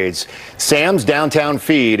 decades. Sam's Downtown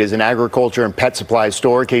Feed is an agriculture and pet supply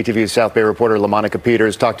store. KTV's South Bay reporter LaMonica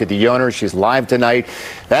Peters talked to the owner. She's live tonight.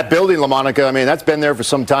 That building, LaMonica, that's been there for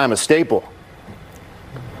some time, a staple.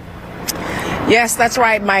 Yes, that's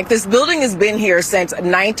right, Mike. This building has been here since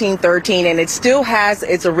 1913, and it still has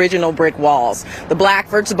its original brick walls. The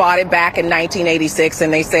Blackfords bought it back in 1986,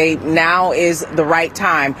 and they say now is the right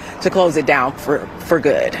time to close it down for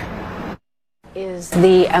good. Is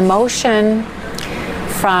the emotion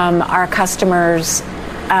from our customers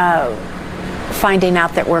finding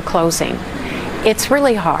out that we're closing. It's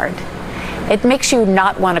really hard. It makes you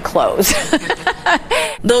not want to close.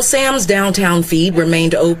 Though Sam's downtown feed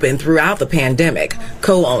remained open throughout the pandemic,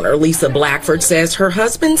 co-owner Lisa Blackford says her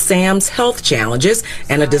husband Sam's health challenges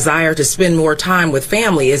and a desire to spend more time with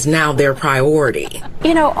family is now their priority.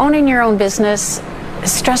 You know, owning your own business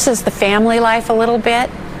stresses the family life a little bit.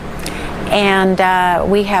 And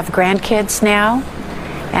we have grandkids now,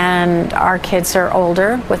 and our kids are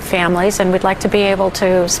older with families, and we'd like to be able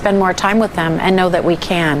to spend more time with them and know that we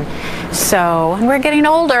can. So, and we're getting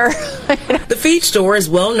older. The feed store is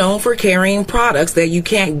well known for carrying products that you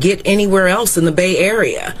can't get anywhere else in the Bay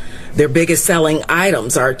Area. Their biggest selling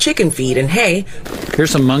items are chicken feed and hay.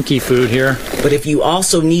 Here's some monkey food here. But if you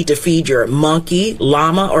also need to feed your monkey,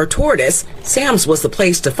 llama, or tortoise, Sam's was the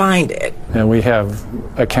place to find it. And we have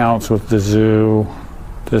accounts with the zoo,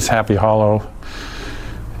 this Happy Hollow,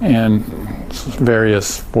 and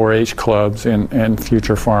various 4-H clubs and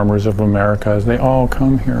Future Farmers of America. They all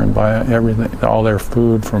come here and buy everything, all their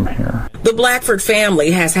food from here. The Blackford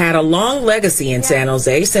family has had a long legacy in San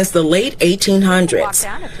Jose since the late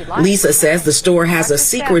 1800s. Lisa says the store has a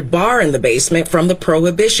secret bar in the basement from the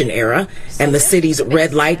Prohibition era, and the city's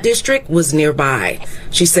red light district was nearby.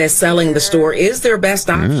 She says selling the store is their best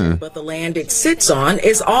option, but the land it sits on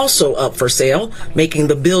is also up for sale, making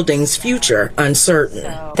the building's future uncertain.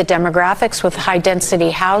 The demographics with high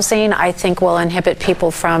density housing, I think, will inhibit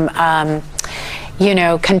people from,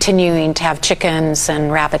 continuing to have chickens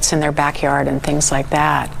and rabbits in their backyard and things like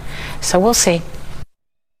that. So we'll see.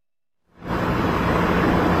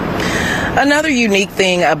 Another unique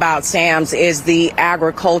thing about Sam's is the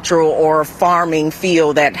agricultural or farming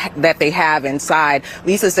feel that they have inside.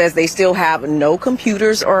 Lisa says they still have no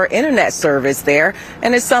computers or internet service there,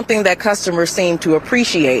 and it's something that customers seem to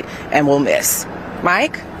appreciate and will miss.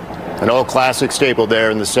 Mike? An old classic staple there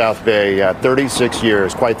in the South Bay, 36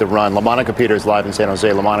 years, quite the run. LaMonica Peters live in San Jose.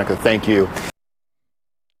 LaMonica, thank you.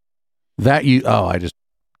 I just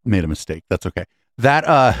made a mistake. That's okay.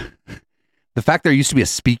 The fact there used to be a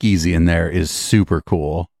speakeasy in there is super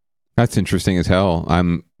cool. That's interesting as hell.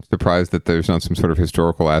 I'm surprised that there's not some sort of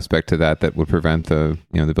historical aspect to that would prevent the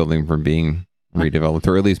building from being redeveloped,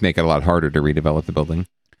 or at least make it a lot harder to redevelop the building.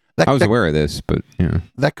 I was aware of this, but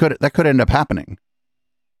that could end up happening.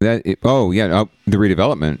 The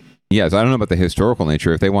redevelopment. Yes, I don't know about the historical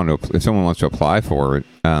nature. If someone wants to apply for it,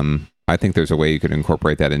 I think there's a way you could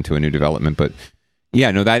incorporate that into a new development. But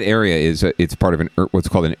that area it's part of what's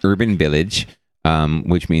called an urban village,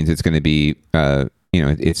 which means it's going to be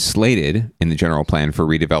it's slated in the general plan for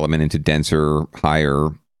redevelopment into denser, higher,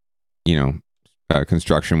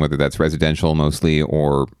 construction, whether that's residential mostly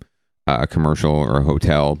or commercial or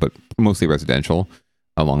hotel, but mostly residential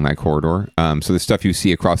along that corridor. So the stuff you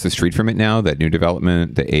see across the street from it now, that new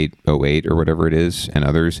development, the 808 or whatever it is, and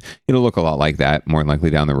others, it'll look a lot like that, more than likely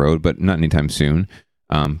down the road, but not anytime soon.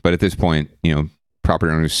 But at this point,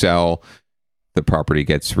 property owners sell, the property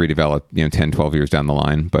gets redeveloped, 10, 12 years down the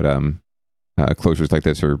line. But closures like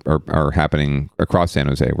this are happening across San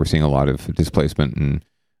Jose. We're seeing a lot of displacement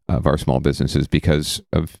of our small businesses because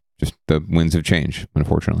of just the winds of change,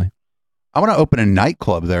 unfortunately. I want to open a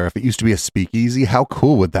nightclub there. If it used to be a speakeasy, how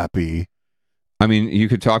cool would that be? I mean, we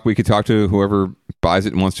could talk to whoever buys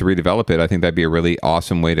it and wants to redevelop it. I think that'd be a really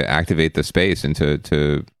awesome way to activate the space and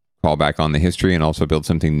to call back on the history and also build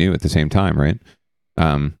something new at the same time, right?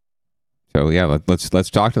 So yeah, let's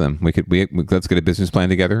talk to them. Let's get a business plan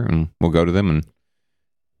together, and we'll go to them, and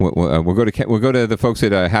we'll go to the folks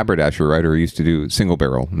at Haberdasher, right, or used to do Single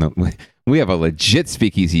Barrel. No, we have a legit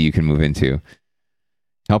speakeasy you can move into.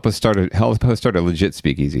 Help us start a legit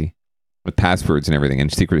speakeasy with passwords and everything,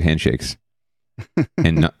 and secret handshakes,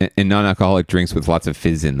 and non-alcoholic drinks with lots of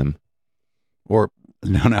fizz in them, or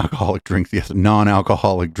non-alcoholic drinks. Yes,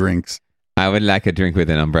 non-alcoholic drinks. I would like a drink with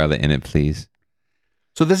an umbrella in it, please.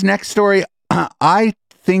 So this next story, I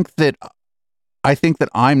think that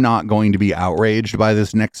I'm not going to be outraged by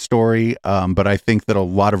this next story, but I think that a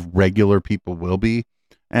lot of regular people will be.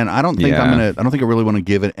 And I don't think I don't think I really want to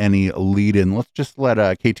give it any lead in. Let's just let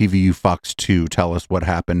KTVU Fox 2 tell us what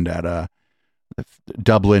happened at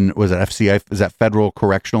Dublin. Was it FCI? Is that Federal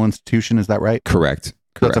Correctional Institution? Is that right? Correct.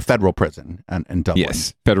 So it's a federal prison in Dublin.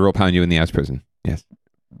 Yes. Federal pound you in the ass prison. Yes.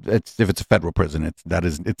 If it's a federal prison,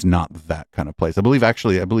 it's not that kind of place. I believe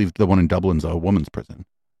the one in Dublin's a woman's prison.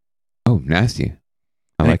 Oh, nasty.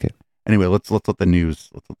 I like it. Anyway, let's let the news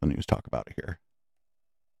talk about it here.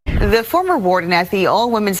 The former warden at the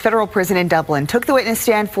all-women's federal prison in Dublin took the witness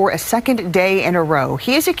stand for a second day in a row.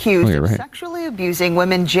 He is accused of sexually abusing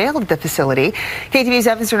women jailed at the facility. KTV's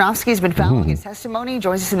Evan Cernovsky has been following his testimony.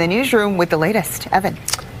 Joins us in the newsroom with the latest. Evan.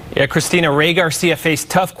 Yeah, Christina, Ray Garcia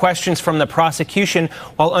faced tough questions from the prosecution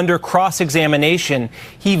while under cross-examination.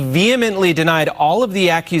 He vehemently denied all of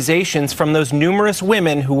the accusations from those numerous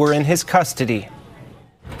women who were in his custody.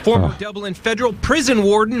 Former Dublin federal prison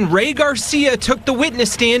warden Ray Garcia took the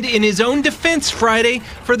witness stand in his own defense Friday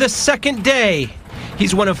for the second day.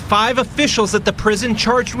 He's one of 5 officials at the prison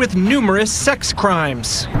charged with numerous sex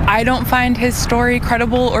crimes. I don't find his story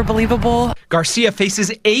credible or believable. Garcia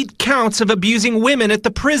faces 8 counts of abusing women at the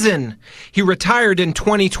prison. He retired in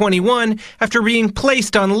 2021 after being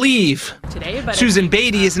placed on leave. Susan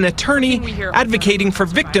Beatty is an attorney advocating for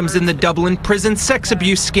victims in the Dublin prison sex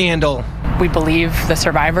abuse scandal. We believe the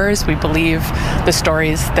survivors. We believe the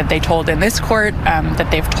stories that they told in this court, that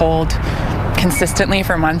they've told consistently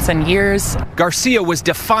for months and years. Garcia was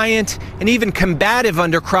defiant and even combative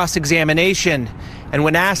under cross-examination. And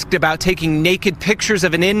when asked about taking naked pictures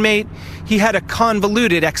of an inmate, he had a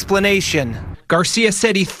convoluted explanation. Garcia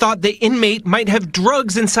said he thought the inmate might have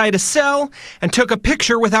drugs inside a cell and took a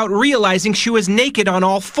picture without realizing she was naked on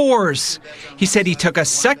all fours. He said he took a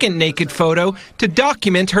second naked photo to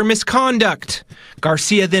document her misconduct.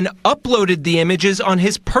 Garcia then uploaded the images on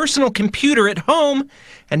his personal computer at home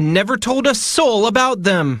and never told a soul about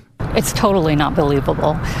them. It's totally not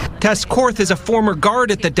believable. Tess Korth is a former guard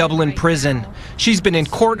at the Dublin prison. She's been in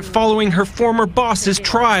court following her former boss's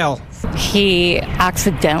trial. He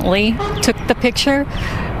accidentally took the picture.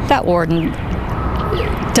 That warden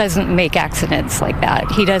doesn't make accidents like that.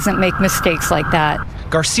 He doesn't make mistakes like that.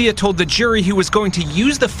 Garcia told the jury he was going to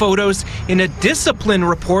use the photos in a discipline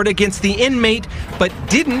report against the inmate, but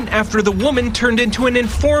didn't after the woman turned into an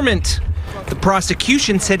informant. The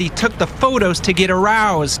prosecution said he took the photos to get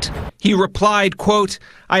aroused. He replied, quote,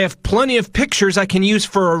 "I have plenty of pictures I can use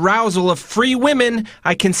for arousal of free women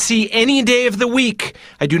I can see any day of the week.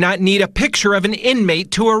 I do not need a picture of an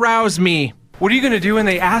inmate to arouse me." What are you going to do when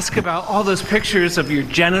they ask about all those pictures of your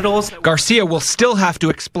genitals? Garcia will still have to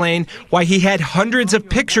explain why he had hundreds of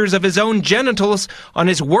pictures of his own genitals on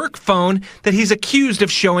his work phone that he's accused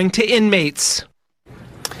of showing to inmates.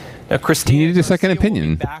 Now, Christine needed a second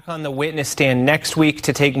opinion. Back on the witness stand next week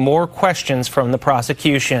to take more questions from the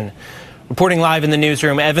prosecution. Reporting live in the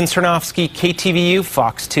newsroom, Evan Cernovsky, KTVU,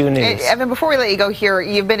 Fox 2 News. Evan, before we let you go here,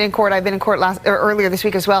 you've been in court. I've been in court earlier this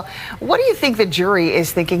week as well. What do you think the jury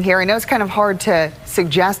is thinking here? I know it's kind of hard to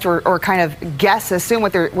suggest or kind of guess, assume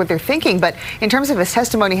what they're thinking, but in terms of his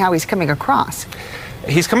testimony, how he's coming across.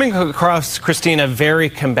 He's coming across, Christina, very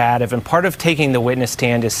combative, and part of taking the witness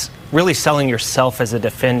stand is really selling yourself as a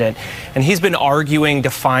defendant. And he's been arguing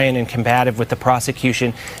defiant and combative with the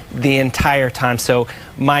prosecution the entire time. So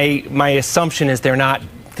my assumption is they're not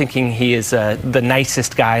thinking he is the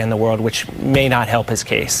nicest guy in the world, which may not help his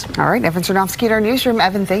case. All right, Evan Cernovsky at our newsroom.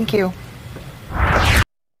 Evan, thank you.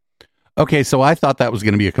 Okay, so I thought that was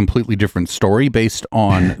going to be a completely different story based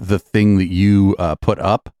on the thing that you put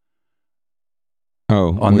up.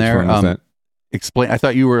 Oh, on there. One was that? Explain. I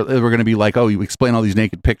thought you were going to be like, oh, you explain all these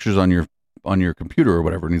naked pictures on your computer or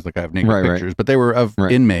whatever. And he's like, I have naked pictures, but they were of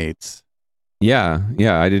inmates. Yeah.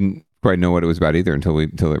 I didn't quite know what it was about either until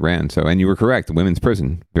it ran. So, and you were correct. The women's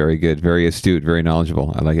prison, very good, very astute, very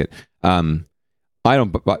knowledgeable. I like it.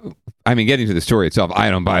 Getting to the story itself, I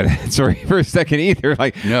don't buy that story for a second either.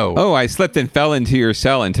 Like, no. Oh, I slipped and fell into your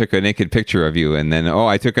cell and took a naked picture of you, and then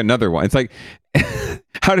I took another one. It's like,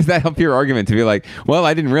 how does that help your argument to be like, well,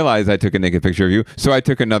 I didn't realize I took a naked picture of you, so I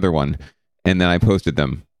took another one, and then I posted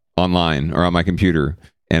them online or on my computer,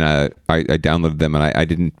 and I downloaded them, and I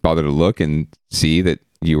didn't bother to look and see that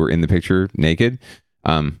you were in the picture naked,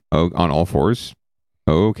 on all fours.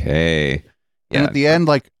 Okay. Yeah. And at the end,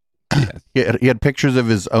 like, he had pictures of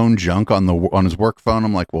his own junk on his work phone.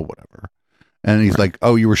 I'm like, well, whatever. And he's like,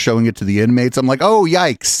 oh, you were showing it to the inmates? I'm like, oh,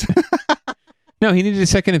 yikes. No, he needed a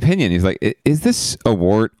second opinion. He's like, is this a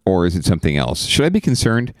wart or is it something else? Should I be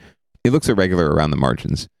concerned? It looks irregular around the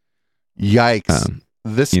margins. Yikes.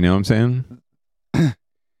 You know what I'm saying?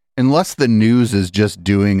 Unless the news is just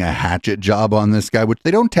doing a hatchet job on this guy, which they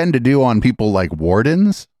don't tend to do on people like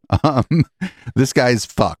wardens, this guy's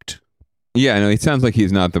fucked. Yeah, no, it sounds like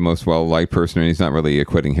he's not the most well-liked person, and he's not really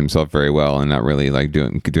acquitting himself very well, and not really like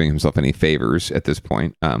doing himself any favors at this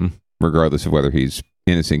point, regardless of whether he's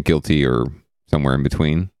innocent, guilty, or somewhere in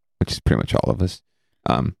between, which is pretty much all of us.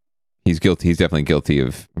 He's guilty. He's definitely guilty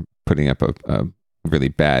of putting up a really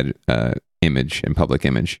bad image and public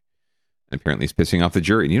image. And apparently, he's pissing off the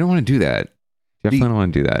jury. And you don't want to do that. You definitely don't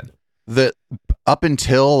want to do that. up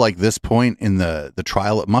until like this point in the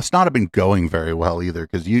trial, it must not have been going very well either,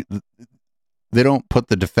 because they don't put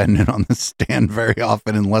the defendant on the stand very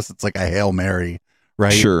often unless it's like a Hail Mary,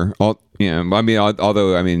 right? Sure.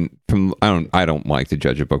 Although I don't like to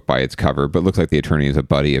judge a book by its cover, but it looks like the attorney is a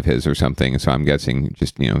buddy of his or something. So I'm guessing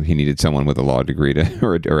just, he needed someone with a law degree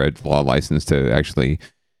or a law license to actually,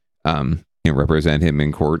 represent him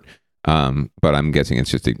in court. But I'm guessing it's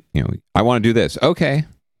just I want to do this. Okay.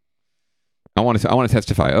 I want to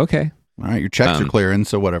testify. Okay. All right. Your checks are clearing.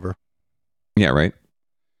 So whatever. Yeah. Right.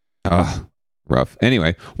 Rough.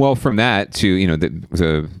 Anyway, well, from that to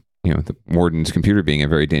the warden's computer being a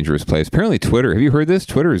very dangerous place. Apparently, Twitter. Have you heard this?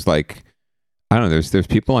 Twitter is like, I don't know. There's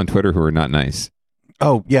people on Twitter who are not nice.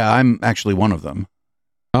 Oh yeah, I'm actually one of them.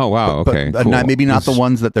 Oh wow. Okay. But cool. maybe not the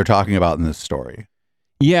ones that they're talking about in this story.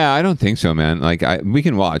 Yeah, I don't think so, man. Like we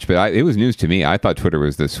can watch, but it was news to me. I thought Twitter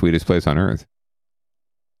was the sweetest place on earth.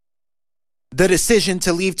 The decision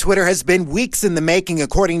to leave Twitter has been weeks in the making,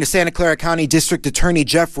 according to Santa Clara County District Attorney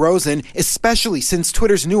Jeff Rosen, especially since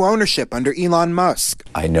Twitter's new ownership under Elon Musk.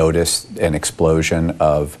 I noticed an explosion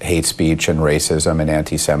of hate speech and racism and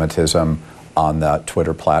anti-Semitism on the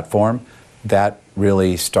Twitter platform. That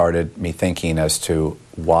really started me thinking as to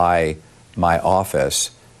why my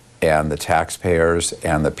office and the taxpayers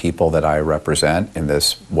and the people that I represent in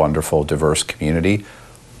this wonderful, diverse community,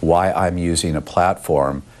 why I'm using a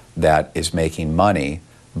platform that is making money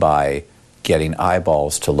by getting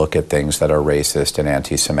eyeballs to look at things that are racist and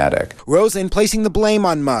anti-Semitic. Rosen placing the blame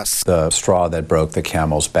on Musk. The straw that broke the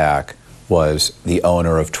camel's back was the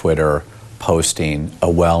owner of Twitter posting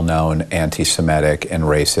a well-known anti-Semitic and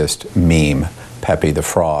racist meme, Pepe the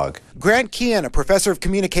Frog. Grant Kean, a professor of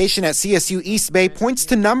communication at CSU East Bay, points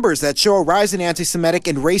to numbers that show a rise in anti-Semitic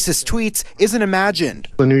and racist tweets isn't imagined.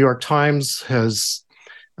 The New York Times has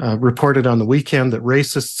reported on the weekend that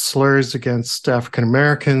racist slurs against African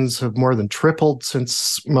Americans have more than tripled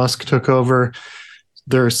since Musk took over.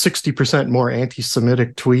 There are 60% more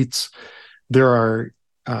anti-Semitic tweets. There are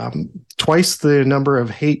twice the number of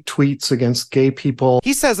hate tweets against gay people.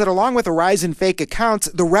 He says that along with a rise in fake accounts,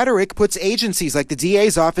 the rhetoric puts agencies like the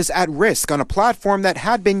DA's office at risk on a platform that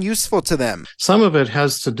had been useful to them. Some of it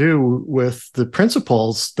has to do with the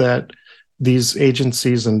principles that these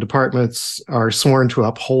agencies and departments are sworn to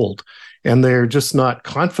uphold, and they're just not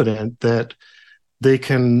confident that they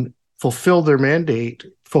can fulfill their mandate,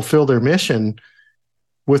 fulfill their mission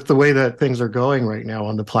with the way that things are going right now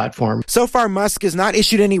on the platform. So far, Musk has not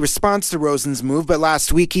issued any response to Rosen's move, but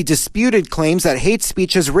last week he disputed claims that hate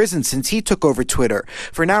speech has risen since he took over Twitter.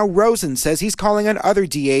 For now, Rosen says he's calling on other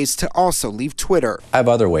DAs to also leave Twitter. I have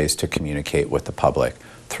other ways to communicate with the public,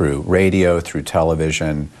 through radio, through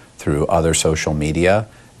television, through other social media,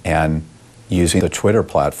 and using the Twitter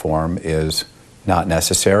platform is not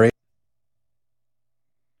necessary.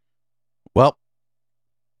 Well,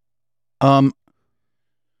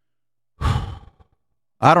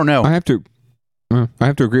 I don't know. I have to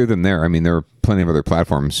agree with them there. I mean, there are plenty of other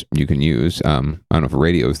platforms you can use. I don't know if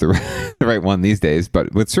radio is the right one these days,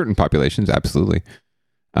 but with certain populations, absolutely.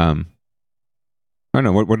 I don't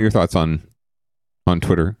know. What are your thoughts on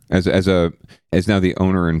Twitter as now the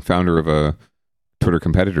owner and founder of a Twitter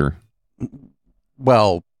competitor?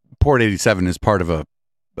 Well, Port 87 is part of a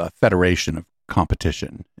federation of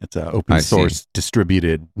competition. It's an open source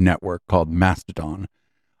distributed network called Mastodon.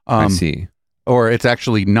 I see. Or it's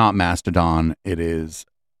actually not Mastodon. It is,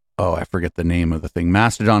 I forget the name of the thing.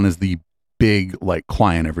 Mastodon is the big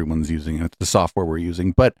client everyone's using. It's the software we're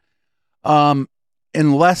using. But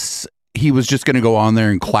unless he was just going to go on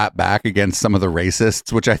there and clap back against some of the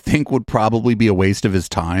racists, which I think would probably be a waste of his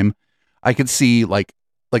time, I could see like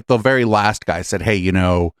the very last guy said, hey,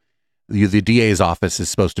 the DA's office is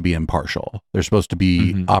supposed to be impartial. They're supposed to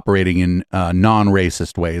be operating in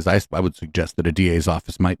non-racist ways. I would suggest that a DA's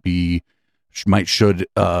office should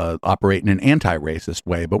operate in an anti-racist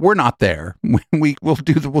way, but we're not there. We'll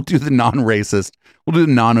do the non-racist. We'll do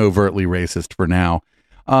the non-overtly racist for now.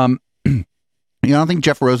 I don't think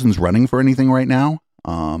Jeff Rosen's running for anything right now.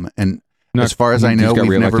 And as far as I know,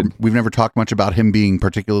 we've never talked much about him being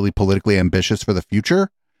particularly politically ambitious for the future.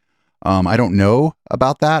 I don't know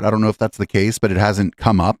about that. I don't know if that's the case, but it hasn't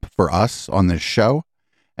come up for us on this show.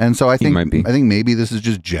 And so I think maybe this is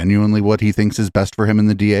just genuinely what he thinks is best for him in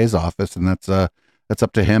the DA's office, and that's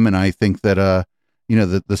up to him. And I think that the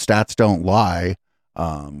stats don't lie.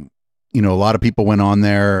 A lot of people went on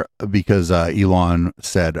there because Elon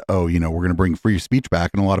said, we're going to bring free speech back.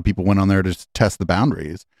 And a lot of people went on there to test the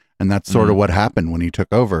boundaries. And that's sort of what happened when he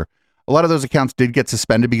took over. A lot of those accounts did get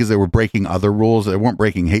suspended because they were breaking other rules. They weren't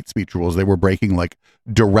breaking hate speech rules. They were breaking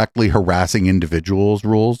directly harassing individuals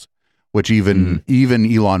rules, which even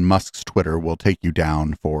Elon Musk's Twitter will take you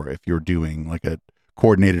down for if you're doing like a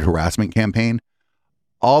coordinated harassment campaign.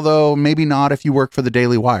 Although maybe not if you work for the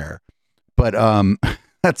Daily Wire. But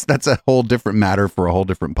that's a whole different matter for a whole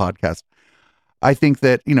different podcast. I think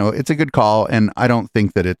that, it's a good call, and I don't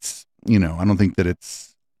think that it's,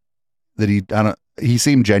 he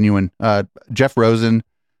seemed genuine. Jeff Rosen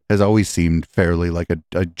has always seemed fairly like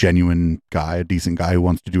a genuine guy, a decent guy who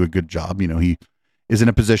wants to do a good job. He is in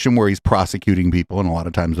a position where he's prosecuting people, and a lot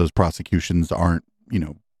of times those prosecutions aren't,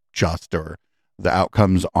 just, or the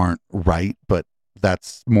outcomes aren't right, but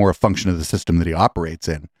that's more a function of the system that he operates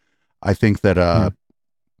in. I think that,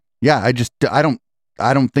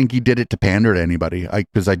 I don't think he did it to pander to anybody,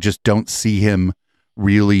 because I just don't see him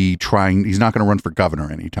really trying. He's not going to run for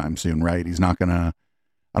governor anytime soon, right?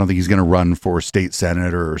 I don't think he's going to run for state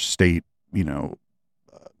senator or state,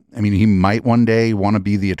 he might one day want to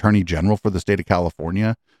be the attorney general for the state of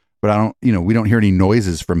California, but we don't hear any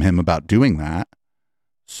noises from him about doing that.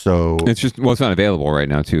 So it's not available right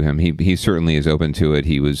now to him. He certainly is open to it.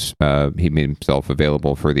 He made himself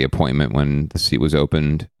available for the appointment when the seat was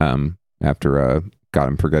opened, after, God,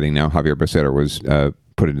 I'm forgetting now, Javier Becerra was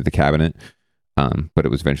put into the cabinet, but it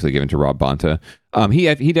was eventually given to Rob Bonta.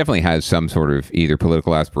 He definitely has some sort of either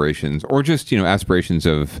political aspirations or just, aspirations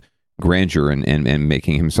of grandeur and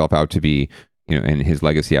making himself out to be, and his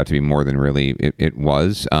legacy out to be more than really it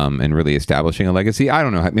was, and really establishing a legacy. I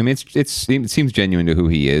don't know. It seems genuine to who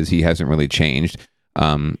he is. He hasn't really changed.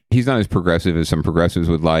 He's not as progressive as some progressives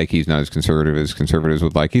would like. He's not as conservative as conservatives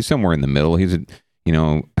would like. He's somewhere in the middle. He's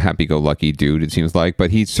a happy-go-lucky dude, it seems like,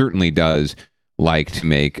 but he certainly does like to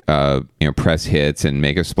make press hits and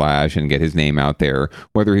make a splash and get his name out there,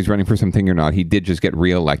 whether he's running for something or not. He did just get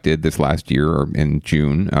reelected this last year, or in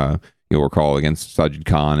June, you'll recall, against Sajid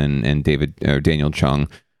Khan and Daniel Chung,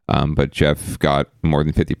 but Jeff got more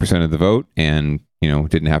than 50% of the vote and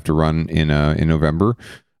didn't have to run in November.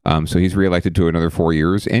 So he's reelected to another 4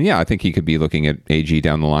 years, and I think he could be looking at AG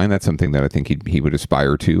down the line. That's something that I think he would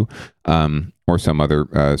aspire to, or some other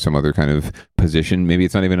kind of position. Maybe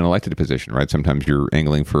it's not even an elected position, right? Sometimes you're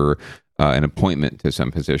angling for an appointment to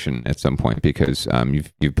some position at some point because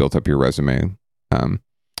you've built up your resume.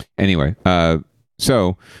 Anyway,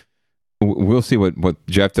 so we'll see what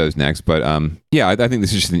Jeff does next. But I think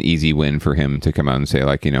this is just an easy win for him to come out and say,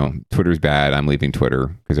 like, Twitter's bad, I'm leaving Twitter,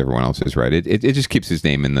 because everyone else is, right. It just keeps his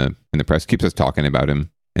name in the press, keeps us talking about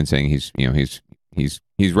him and saying he's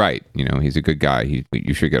right. He's a good guy.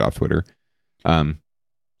 You should get off Twitter. I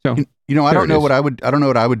don't know what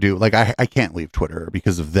I would do. Like, I can't leave Twitter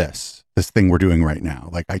because of this thing we're doing right now.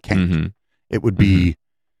 Like, I can't. Mm-hmm. It would be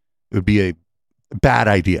a bad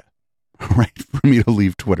idea, right, for me to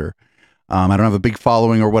leave Twitter. I don't have a big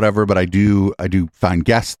following or whatever, but I do find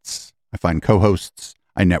guests, I find co-hosts,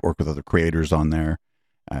 I network with other creators on there.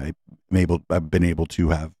 I've been able to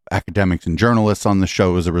have academics and journalists on the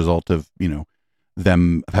show as a result of,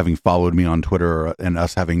 them having followed me on Twitter and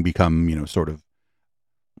us having become, sort of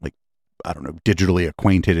like, I don't know, digitally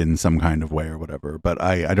acquainted in some kind of way or whatever. But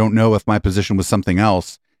I don't know if my position was something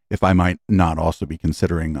else, if I might not also be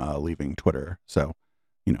considering leaving Twitter. So,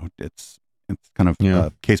 it's kind of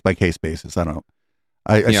case by case basis. I don't.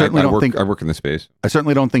 I certainly don't think I work in the space. I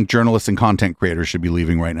certainly don't think journalists and content creators should be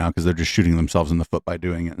leaving right now because they're just shooting themselves in the foot by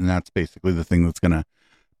doing it, and that's basically the thing that's going to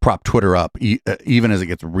prop Twitter up, even as it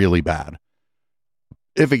gets really bad.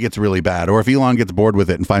 If it gets really bad, or if Elon gets bored with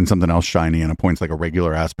it and finds something else shiny and appoints like a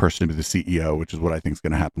regular ass person to be the CEO, which is what I think is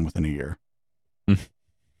going to happen within a year.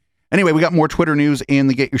 Anyway, we got more Twitter news in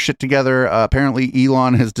the Get Your Shit Together. Apparently,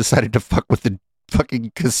 Elon has decided to fuck with the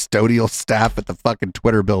fucking custodial staff at the fucking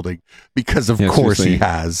Twitter building because of course he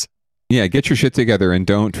has. Yeah, get your shit together and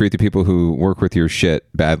don't treat the people who work with your shit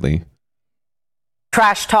badly.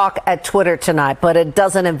 Trash talk at Twitter tonight, but it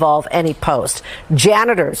doesn't involve any post.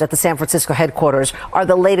 Janitors at the San Francisco headquarters are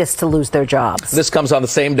the latest to lose their jobs. This comes on the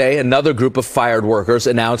same day another group of fired workers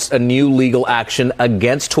announced a new legal action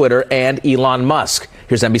against Twitter and Elon Musk.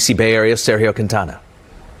 Here's NBC Bay Area Sergio Quintana.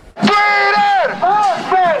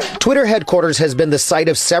 Twitter headquarters has been the site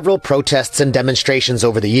of several protests and demonstrations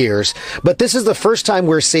over the years, but this is the first time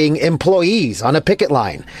we're seeing employees on a picket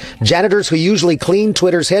line. Janitors who usually clean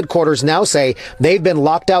Twitter's headquarters now say they've been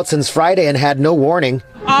locked out since Friday and had no warning.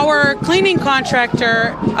 Our cleaning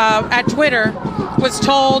contractor at Twitter was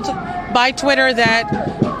told by Twitter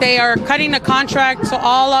that they are cutting the contract,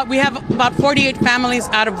 so we have about 48 families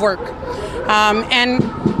out of work. And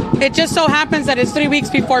it just so happens that it's 3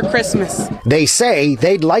 weeks before Christmas. They say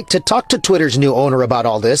they'd like to talk to Twitter's new owner about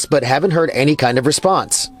all this, but haven't heard any kind of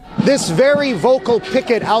response. This very vocal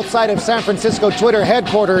picket outside of San Francisco Twitter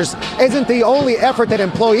headquarters isn't the only effort that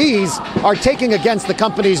employees are taking against the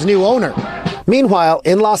company's new owner. Meanwhile,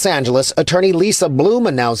 in Los Angeles, attorney Lisa Bloom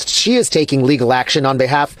announced she is taking legal action on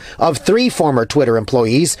behalf of 3 former Twitter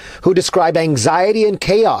employees who describe anxiety and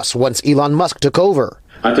chaos once Elon Musk took over.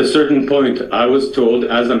 At a certain point, I was told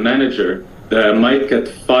as a manager that I might get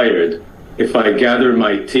fired if I gather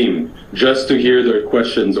my team just to hear their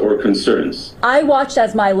questions or concerns. I watched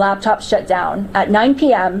as my laptop shut down at 9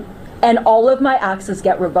 p.m. and all of my access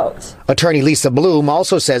get revoked. Attorney Lisa Bloom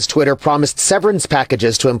also says Twitter promised severance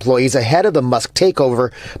packages to employees ahead of the Musk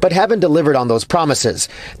takeover, but haven't delivered on those promises.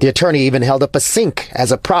 The attorney even held up a sink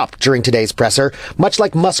as a prop during today's presser, much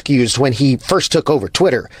like Musk used when he first took over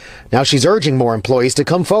Twitter. Now she's urging more employees to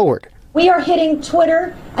come forward. We are hitting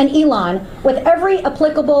Twitter and Elon with every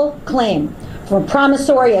applicable claim, from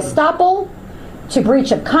promissory estoppel to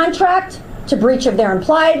breach of contract to breach of their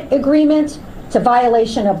implied agreement to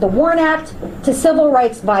violation of the WARN Act to civil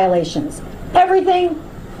rights violations. Everything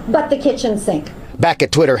but the kitchen sink. Back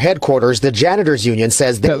at Twitter headquarters, the janitors union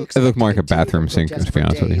says they look more like a bathroom sink, to be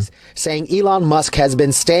honest with you. Saying Elon Musk has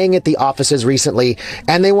been staying at the offices recently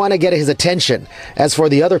and they want to get his attention. As for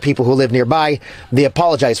the other people who live nearby, they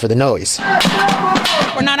apologize for the noise.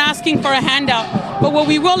 We're not asking for a handout, but what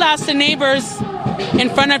we will ask the neighbors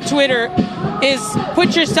in front of Twitter is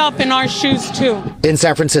put yourself in our shoes too. In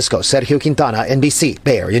San Francisco, Sergio Quintana, NBC,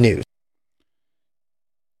 Bay Area News.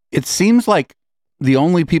 It seems like the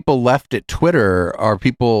only people left at Twitter are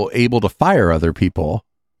people able to fire other people.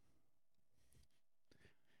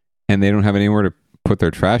 And they don't have anywhere to put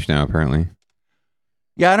their trash now, apparently.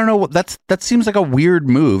 Yeah, I don't know. That seems like a weird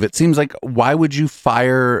move. It seems like, why would you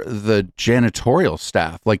fire the janitorial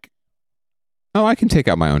staff? Like, oh, I can take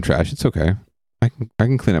out my own trash. It's okay. I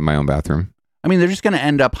can clean up my own bathroom. I mean, they're just going to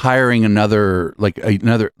end up hiring another,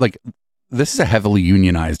 this is a heavily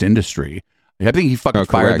unionized industry. I think he fucking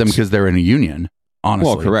fired them because they're in a union.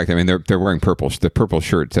 Honestly. Well, correct. I mean, they're wearing purple. The purple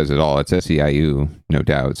shirt says it all. It's SEIU, no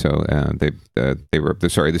doubt. So they were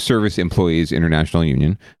the Service Employees International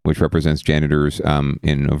Union, which represents janitors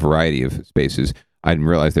in a variety of spaces. I didn't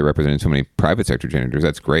realize they represented so many private sector janitors.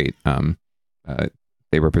 That's great.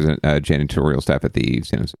 They represent janitorial staff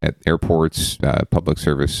at airports, public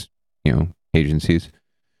service, agencies.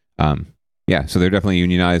 Yeah, so they're definitely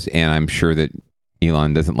unionized, and I'm sure that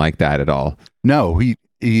Elon doesn't like that at all. No,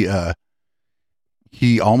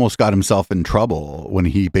 he almost got himself in trouble when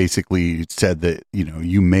he basically said that,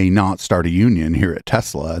 you may not start a union here at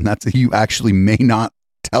Tesla. And that's, you actually may not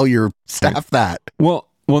tell your staff that. Well,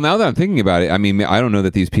 now that I'm thinking about it, I mean, I don't know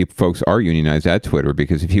that these folks are unionized at Twitter,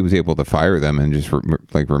 because if he was able to fire them and just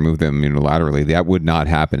remove them unilaterally, that would not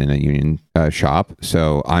happen in a union shop.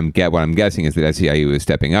 So what I'm guessing is that SEIU is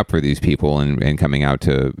stepping up for these people and coming out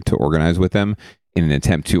to organize with them in an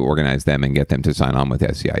attempt to organize them and get them to sign on with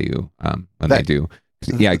SEIU. They do.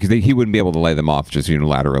 Yeah, because he wouldn't be able to lay them off just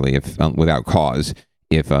unilaterally without cause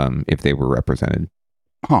if they were represented.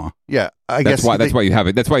 Huh. Yeah. That's why you have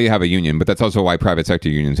it. That's why you have a union, but that's also why private sector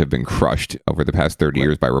unions have been crushed over the past 30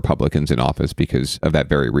 years by Republicans in office, because of that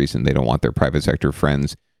very reason. They don't want their private sector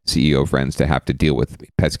friends, CEO friends, to have to deal with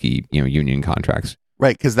pesky, union contracts.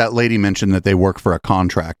 Right, because that lady mentioned that they work for a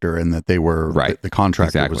contractor and that they were right. The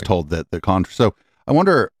contractor was told that the contract. So I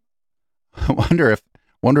wonder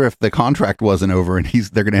if the contract wasn't over and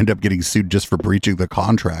they're going to end up getting sued just for breaching the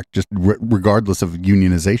contract, just regardless of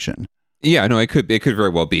unionization. Yeah, no, it could very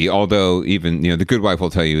well be. Although even the good wife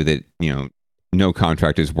will tell you that no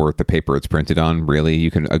contract is worth the paper it's printed on. Really,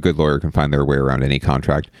 a good lawyer can find their way around any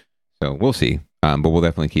contract. So we'll see, but we'll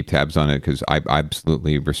definitely keep tabs on it, because I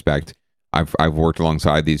absolutely respect. I've worked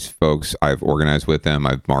alongside these folks. I've organized with them.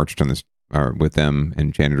 I've marched on this with them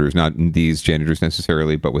and janitors, not these janitors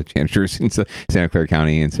necessarily, but with janitors in Santa Clara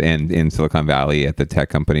County and in Silicon Valley at the tech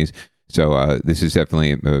companies. So this is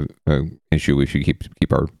definitely a issue we should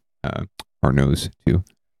keep our nose to.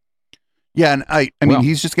 Yeah, and I mean,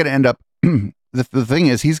 he's just going to end up. The thing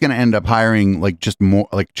is, he's going to end up hiring just more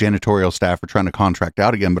janitorial staff or trying to contract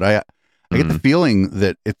out again. But I get the feeling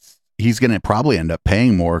that he's going to probably end up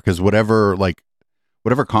paying more, because whatever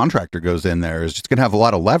contractor goes in there is just going to have a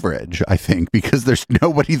lot of leverage, I think, because there's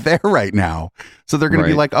nobody there right now. So they're going to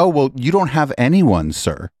be like, oh, well, you don't have anyone,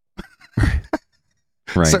 sir.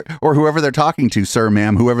 Right. Sir, or whoever they're talking to, sir,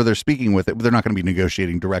 ma'am, whoever they're speaking with, they're not going to be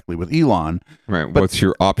negotiating directly with Elon. Right. But what's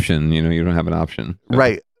your option? You don't have an option. So.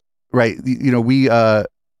 Right.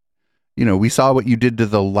 We saw what you did to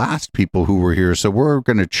the last people who were here, so we're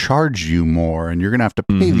going to charge you more, and you're going to have to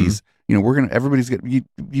pay these. Everybody's going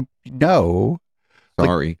to,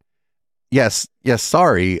 Sorry. Yes.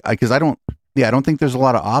 Sorry. Because I don't Yeah, I don't think there's a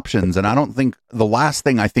lot of options. And I don't think the last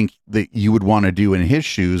thing I think that you would want to do in his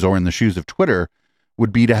shoes or in the shoes of Twitter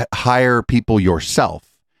would be to hire people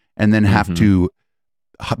yourself and then have to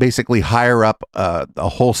basically hire up a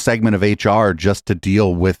whole segment of HR just to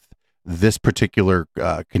deal with this particular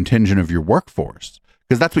contingent of your workforce.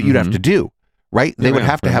 Because that's what you'd have to do, right? They would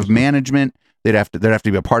have to have management. There'd have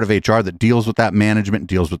to be a part of HR that deals with that management,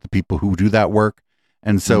 deals with the people who do that work.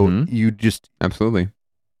 And so you just absolutely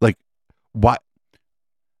like what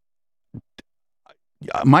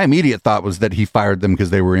my immediate thought was that he fired them because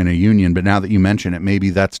they were in a union. But now that you mention it, maybe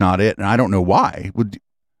that's not it. And I don't know why.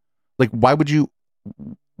 Why would you?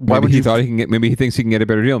 Why maybe would he you thought he can get? Maybe he thinks he can get a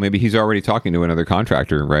better deal. Maybe he's already talking to another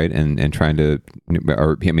contractor, right? And trying to.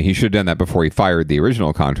 Or I mean, he should have done that before he fired the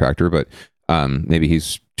original contractor. But maybe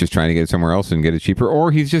he's just trying to get it somewhere else and get it cheaper,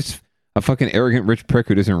 or he's just a fucking arrogant rich prick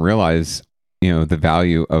who doesn't realize, the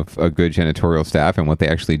value of a good janitorial staff and what they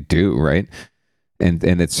actually do, right? And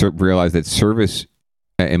realize that service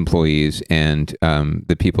employees and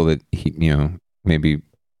the people that he maybe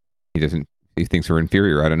he thinks are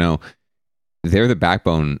inferior. I don't know. They're the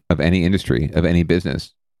backbone of any industry, of any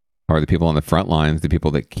business, are the people on the front lines, the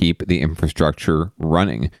people that keep the infrastructure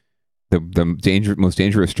running. The most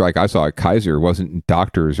dangerous strike I saw at Kaiser wasn't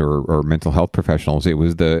doctors or mental health professionals. It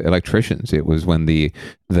was the electricians. It was when the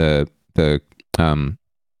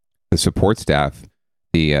support staff,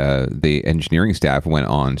 the engineering staff went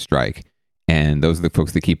on strike. And those are the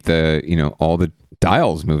folks that keep all the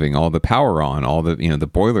dials moving, all the power on, all the, the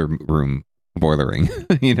boiler room boilering,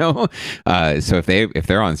 So if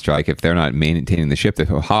they're on strike, if they're not maintaining the ship, the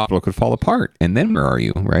hospital could fall apart. And then where are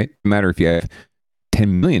you, right? No matter if you have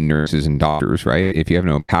 10 million nurses and doctors, right? If you have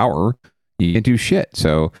no power, you can't do shit.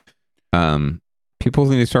 So people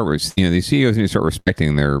need to start, these CEOs need to start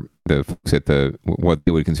respecting the folks at what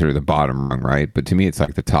they would consider the bottom rung, right? But to me, it's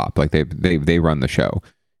like the top. Like they run the show.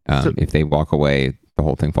 If they walk away, the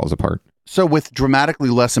whole thing falls apart. So with dramatically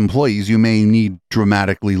less employees, you may need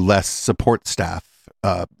dramatically less support staff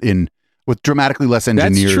with dramatically less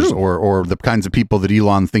engineers or the kinds of people that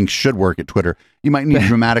Elon thinks should work at Twitter. You might need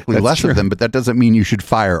dramatically less of them, but that doesn't mean you should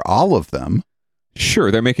fire all of them.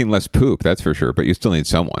 Sure, they're making less poop, that's for sure, but you still need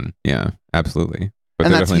someone. Yeah, absolutely. But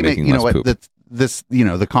and they're that's definitely making less poop. This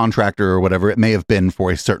the contractor or whatever, it may have been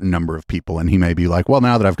for a certain number of people, and he may be like, well,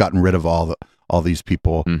 now that I've gotten rid of all these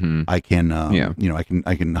people, I can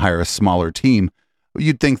I can hire a smaller team.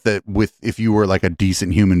 You'd think that if you were like a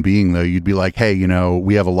decent human being, though, you'd be like, hey,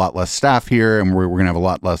 we have a lot less staff here and we're going to have a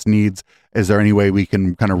lot less needs. Is there any way we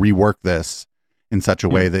can kind of rework this in such a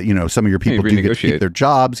way that, some of your people do get to keep their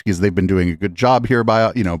jobs because they've been doing a good job here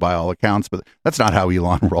by all accounts, but that's not how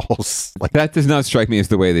Elon rolls. Like that does not strike me as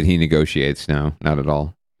the way that he negotiates. No, not at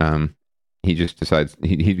all. He just decides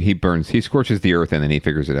he scorches the earth and then he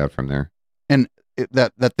figures it out from there. And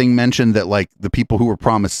that thing mentioned that like the people who were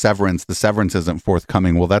promised severance, the severance isn't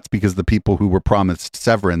forthcoming. Well, that's because the people who were promised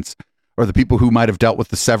severance or the people who might have dealt with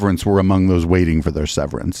the severance were among those waiting for their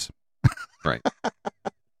severance. Right.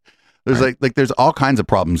 There's like there's all kinds of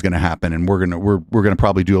problems going to happen, and we're gonna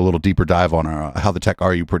probably do a little deeper dive on our How the Tech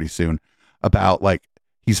Are You pretty soon about like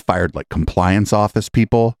he's fired like compliance office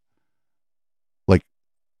people.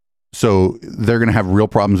 So they're going to have real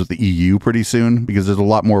problems with the EU pretty soon because there's a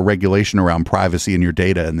lot more regulation around privacy and your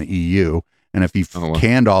data in the EU. And if he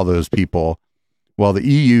canned all those people, well, the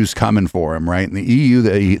EU's coming for him, right? And the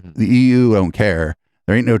EU don't care.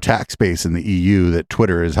 There ain't no tax base in the EU that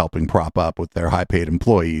Twitter is helping prop up with their high paid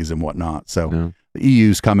employees and whatnot. So the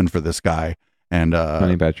EU's coming for this guy. And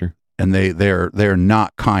Honey Badger. And they're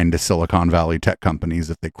not kind to Silicon Valley tech companies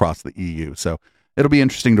if they cross the EU. So it'll be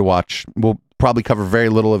interesting to watch. We'll probably cover very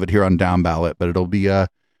little of it here on Down Ballot, but it'll be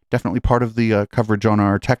definitely part of the coverage on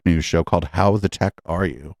our tech news show called How the Tech Are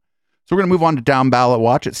You? So we're going to move on to Down Ballot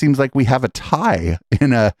Watch. It seems like we have a tie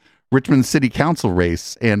in a Richmond City Council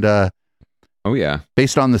race. And oh yeah,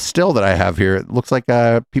 based on the still that I have here, it looks like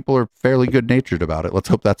people are fairly good-natured about it. Let's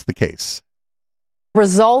hope that's the case.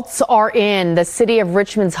 Results are in. The city of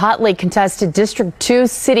Richmond's hotly contested District 2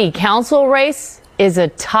 City Council race is a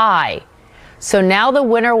tie. So now the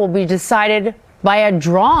winner will be decided by a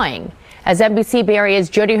drawing. As NBC Bay Area's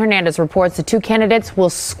Jody Hernandez reports, the two candidates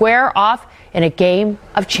will square off in a game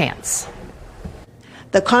of chance.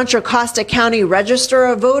 The Contra Costa County Register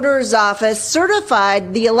of Voters office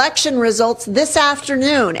certified the election results this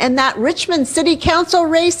afternoon, and that Richmond City Council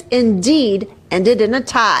race indeed ended in a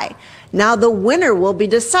tie. Now the winner will be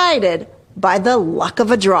decided by the luck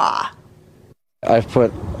of a draw. I've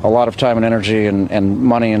put a lot of time and energy and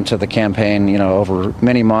money into the campaign, over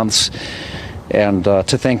many months. And to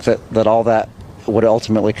think that all that would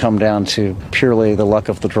ultimately come down to purely the luck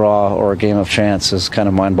of the draw or a game of chance is kind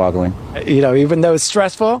of mind-boggling. Even though it's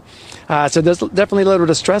stressful, so there's definitely a little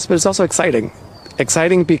bit of stress, but it's also exciting.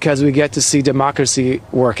 Exciting because we get to see democracy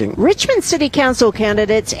working. Richmond City Council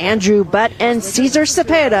candidates Andrew Butt and Cesar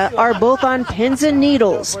Cepeda are both on pins and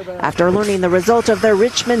needles after learning the result of their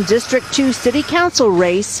Richmond District 2 City Council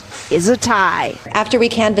race is a tie. After we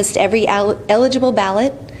canvassed every eligible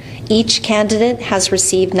ballot, each candidate has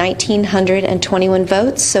received 1,921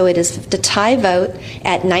 votes, so it is the tie vote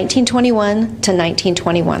at 1921 to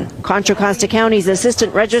 1921. Contra Costa County's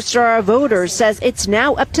Assistant Registrar of Voters says it's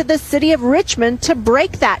now up to the city of Richmond to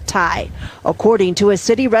break that tie. According to a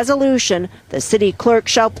city resolution, the city clerk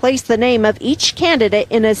shall place the name of each candidate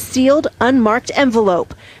in a sealed, unmarked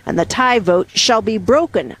envelope, and the tie vote shall be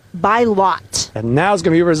broken by lot. And now it's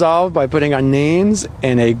going to be resolved by putting our names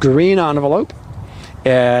in a green envelope.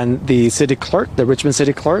 And the city clerk, the Richmond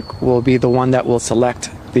city clerk, will be the one that will select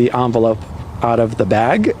the envelope out of the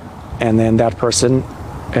bag. And then that person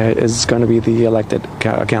is going to be the elected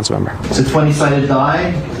council member. It's a 20-sided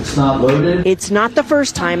die. It's not loaded. It's not the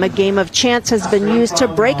first time a game of chance has been used to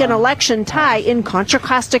break an election tie in Contra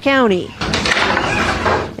Costa County.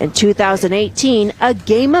 In 2018, a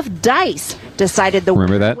game of dice decided the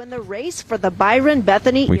winner when the race for the Byron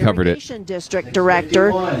Bethany Irrigation District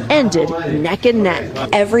Director ended neck and neck.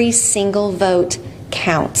 Every single vote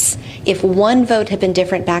counts. If one vote had been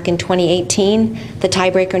different back in 2018, the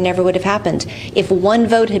tiebreaker never would have happened. If one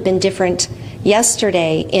vote had been different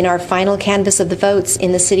yesterday in our final canvass of the votes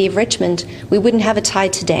in the city of Richmond, we wouldn't have a tie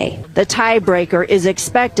today. The tiebreaker is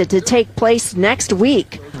expected to take place next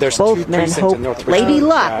week. Both men hope Lady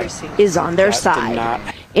Luck is on their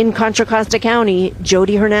side. In Contra Costa County,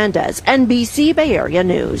 Jody Hernandez, NBC Bay Area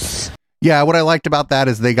News. Yeah, what I liked about that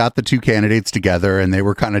is they got the two candidates together and they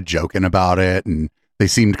were kind of joking about it and they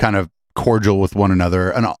seemed kind of cordial with one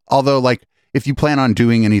another. And although, like, if you plan on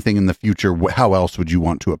doing anything in the future, how else would you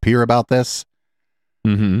want to appear about this?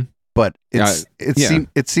 Mm-hmm. But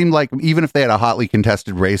it seemed like even if they had a hotly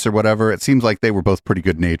contested race or whatever, it seems like they were both pretty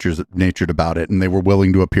good natured about it, and they were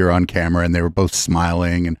willing to appear on camera, and they were both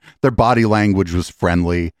smiling, and their body language was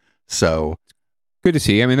friendly. So good to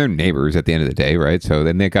see. I mean, they're neighbors at the end of the day, right? So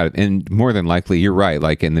then they got it, and more than likely, you're right.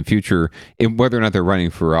 Like in the future, whether or not they're running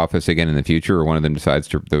for office again in the future, or one of them decides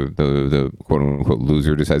to the quote unquote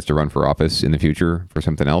loser decides to run for office in the future for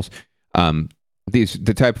something else.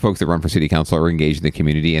 The type of folks that run for city council are engaged in the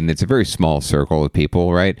community, and it's a very small circle of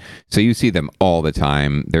people, right? So you see them all the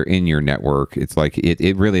time. They're in your network. It's like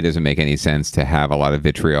it really doesn't make any sense to have a lot of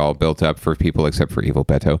vitriol built up for people, except for Evil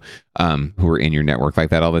Beto, who are in your network like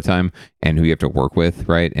that all the time, and who you have to work with,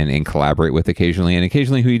 right? And collaborate with occasionally, and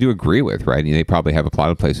occasionally who you do agree with, right? And they probably have a lot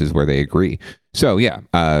of places where they agree. So yeah,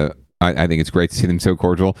 I think it's great to see them so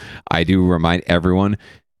cordial. I do remind everyone,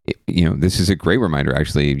 this is a great reminder,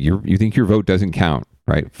 actually. You think your vote doesn't count,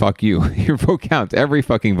 right? Fuck you. Your vote counts. Every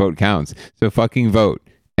fucking vote counts. So fucking vote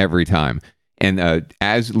every time. And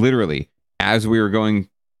as we were going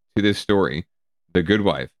to this story, the good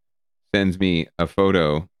wife sends me a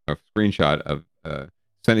screenshot of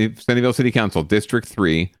Sunnyvale City Council, District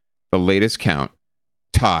 3, the latest count,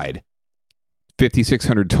 tied.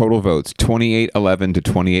 5,600 total votes, 2811 to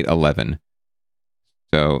 2811.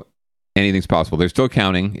 So anything's possible. They're still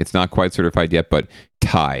counting. It's not quite certified yet, but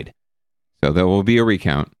tied. So there will be a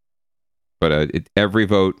recount. But every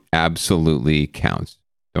vote absolutely counts.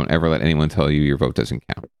 Don't ever let anyone tell you your vote doesn't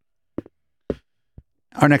count.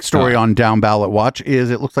 Our next story on Down Ballot Watch is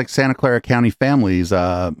it looks like Santa Clara County families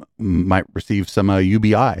might receive some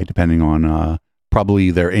UBI, depending on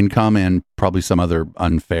probably their income and probably some other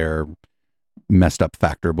unfair, messed up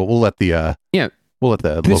factor. But we'll let the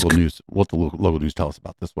local news tell us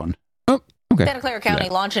about this one. Okay. Santa Clara County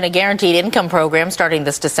launching a guaranteed income program starting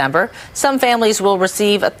this December. Some families will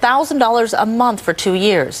receive $1,000 a month for 2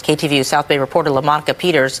 years. KTVU South Bay reporter LaMonica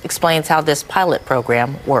Peters explains how this pilot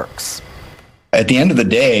program works. At the end of the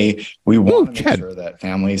day, we want to make sure that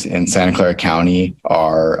families in Santa Clara County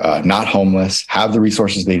are not homeless, have the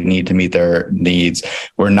resources they need to meet their needs.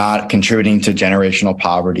 We're not contributing to generational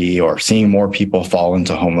poverty or seeing more people fall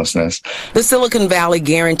into homelessness. The Silicon Valley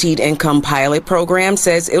Guaranteed Income Pilot Program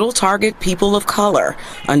says it'll target people of color,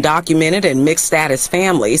 undocumented and mixed status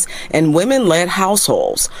families, and women-led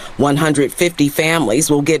households. 150 families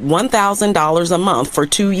will get $1,000 a month for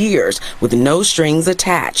 2 years with no strings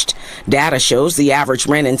attached. Data shows the average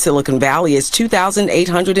rent in Silicon Valley is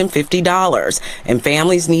 $2,850, and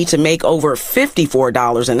families need to make over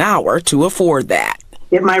 $54 an hour to afford that.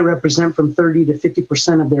 It might represent from 30 to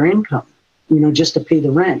 50% of their income, just to pay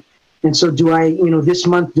the rent. And so do I, this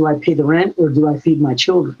month, do I pay the rent or do I feed my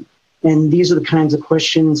children? And these are the kinds of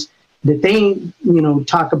questions that they,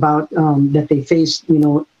 talk about that they face,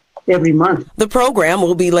 every month. The program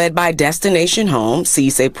will be led by Destination Home,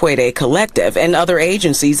 Si Se Puede Collective, and other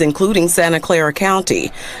agencies, including Santa Clara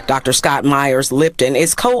County. Dr. Scott Myers-Lipton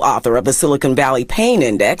is co-author of the Silicon Valley Pain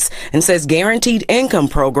Index and says guaranteed income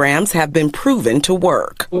programs have been proven to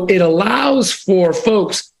work. It allows for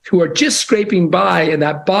folks who are just scraping by in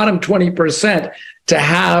that bottom 20% to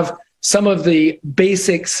have some of the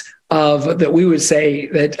basics of that we would say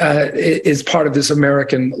that is part of this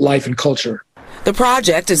American life and culture. The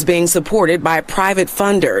project is being supported by private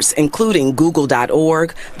funders, including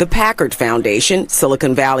Google.org, the Packard Foundation,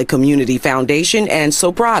 Silicon Valley Community Foundation, and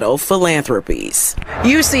Sobrato Philanthropies.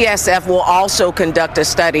 UCSF will also conduct a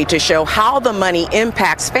study to show how the money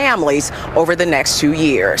impacts families over the next 2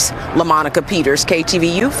 years. LaMonica Peters,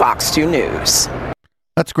 KTVU, Fox 2 News.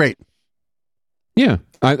 That's great. Yeah.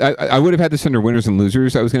 I would have had this under winners and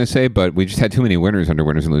losers, I was going to say, but we just had too many winners under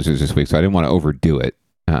winners and losers this week, so I didn't want to overdo it.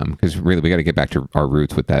 Because really, we got to get back to our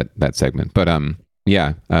roots with that segment. But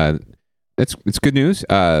it's good news.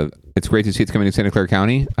 It's great to see it's coming to Santa Clara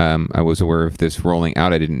County. I was aware of this rolling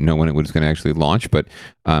out. I didn't know when it was going to actually launch, but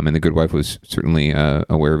and the Good Wife was certainly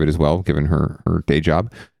aware of it as well, given her day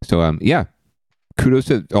job. So kudos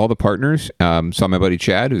to all the partners. Saw my buddy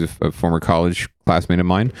Chad, who's a former college classmate of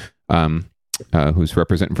mine, who's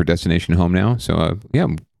representing for Destination Home now. So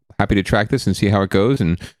I'm happy to track this and see how it goes.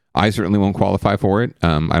 And I certainly won't qualify for it.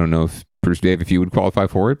 I don't know if Bruce Dave, if you would qualify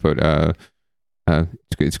for it, but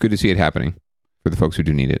it's good to see it happening for the folks who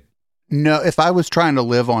do need it. No, if I was trying to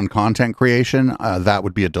live on content creation, that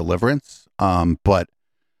would be a deliverance. But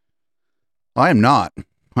I am not.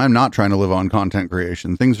 I'm not trying to live on content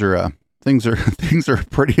creation. Things are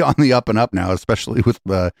pretty on the up and up now, especially with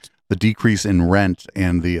the decrease in rent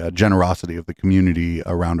and the generosity of the community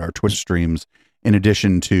around our Twitch streams. In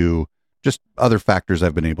addition to just other factors,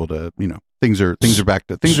 I've been able to, things are back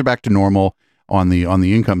to normal on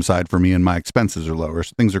the income side for me, and my expenses are lower.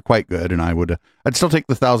 So things are quite good. And I'd still take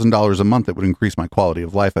the $1,000 a month. It would increase my quality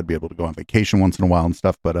of life. I'd be able to go on vacation once in a while and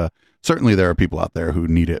stuff. But certainly there are people out there who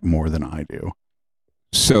need it more than I do.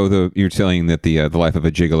 So you're saying that the life of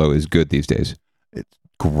a gigolo is good these days? It's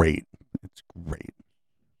great. It's great.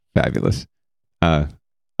 Fabulous. I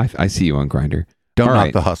see you on Grindr. Don't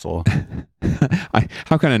knock the hustle.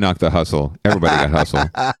 How can I knock the hustle? Everybody got hustle.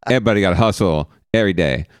 Everybody got hustle every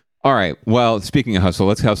day. All right. Well, speaking of hustle,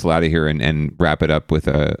 let's hustle out of here and wrap it up with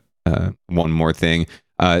one more thing.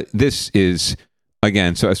 This is,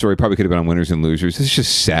 again, so a story probably could have been on winners and losers. This is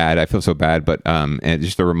just sad. I feel so bad, but and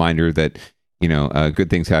just a reminder that good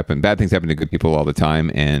things happen, bad things happen to good people all the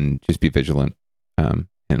time, and just be vigilant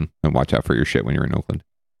and watch out for your shit when you're in Oakland.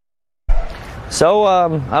 So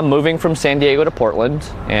I'm moving from San Diego to Portland,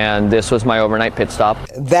 and this was my overnight pit stop.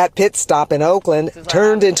 That pit stop in Oakland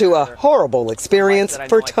turned into a horrible experience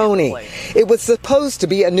for Tony. It was supposed to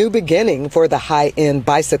be a new beginning for the high-end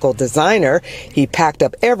bicycle designer. He packed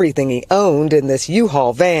up everything he owned in this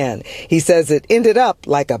U-Haul van. He says it ended up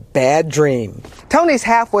like a bad dream. Tony's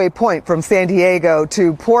halfway point from San Diego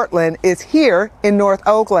to Portland is here in North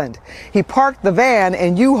Oakland. He parked the van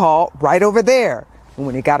and U-Haul right over there. And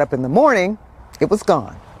when he got up in the morning, it was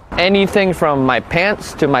gone. Anything from my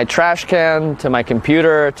pants to my trash can to my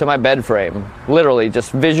computer to my bed frame. Literally,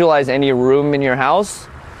 just visualize any room in your house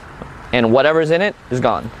and whatever's in it is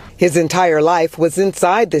gone. His entire life was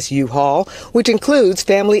inside this U-Haul, which includes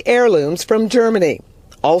family heirlooms from Germany.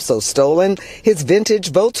 Also stolen, his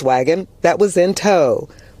vintage Volkswagen that was in tow.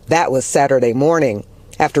 That was Saturday morning.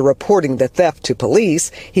 After reporting the theft to police,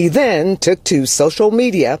 he then took to social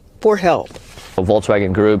media for help.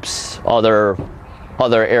 Volkswagen groups, other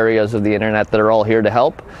areas of the internet that are all here to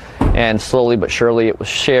help, and slowly but surely it was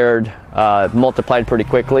shared, multiplied pretty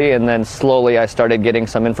quickly, and then slowly I started getting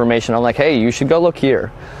some information. I'm like, hey, you should go look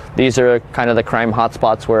here. These are kind of the crime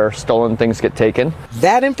hotspots where stolen things get taken.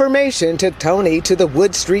 That information took Tony to the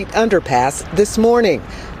Wood Street underpass this morning,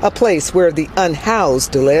 a place where the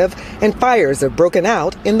unhoused live and fires have broken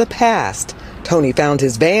out in the past. Tony found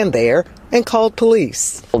his van there and called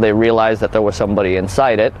police. They realized that there was somebody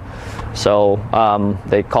inside it, so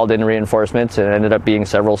they called in reinforcements, and it ended up being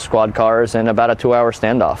several squad cars and about a 2-hour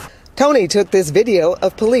standoff. Tony took this video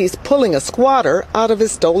of police pulling a squatter out of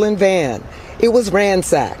his stolen van. It was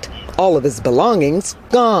ransacked. All of his belongings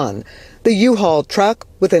gone. The U-Haul truck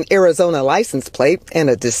with an Arizona license plate and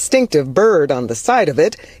a distinctive bird on the side of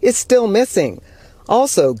it is still missing.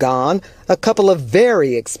 Also gone, a couple of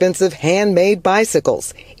very expensive handmade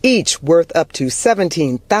bicycles, each worth up to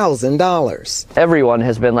 $17,000. Everyone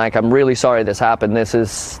has been like, I'm really sorry this happened. This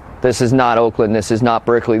is not Oakland. This is not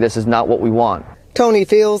Berkeley. This is not what we want. Tony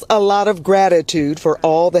feels a lot of gratitude for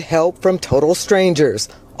all the help from total strangers.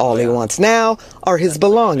 All he wants now are his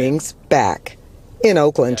belongings back. In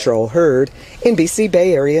Oakland, Troll Hurd, NBC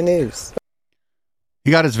Bay Area News.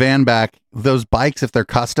 He got his van back. Those bikes, if they're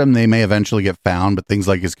custom, they may eventually get found, but things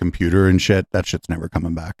like his computer and shit, that shit's never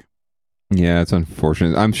coming back. Yeah, it's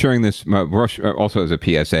unfortunate. I'm sharing this also as a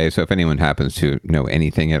PSA, so if anyone happens to know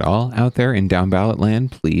anything at all out there in down ballot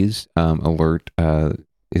land, please alert either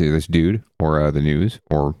this dude or the news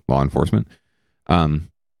or law enforcement. But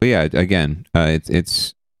yeah, again,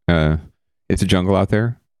 it's a jungle out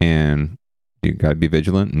there, and you got to be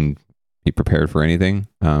vigilant and be prepared for anything.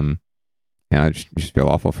 And I just feel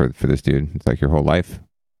awful for this dude. It's like your whole life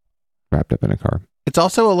wrapped up in a car. It's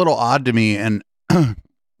also a little odd to me, and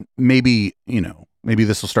maybe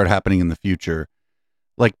this will start happening in the future.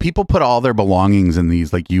 Like, people put all their belongings in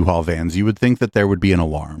these like U-Haul vans. You would think that there would be an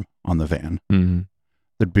alarm on the van. Mm-hmm.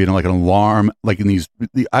 There'd be like an alarm, like in these.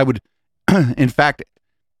 I would, in fact,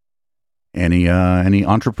 any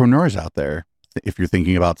entrepreneurs out there, if you're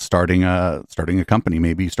thinking about starting a company,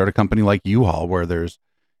 maybe start a company like U-Haul where there's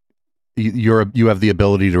you have the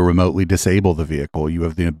ability to remotely disable the vehicle. You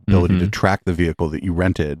have the ability to track the vehicle that you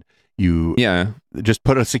rented. You just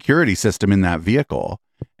put a security system in that vehicle,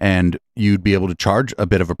 and you'd be able to charge a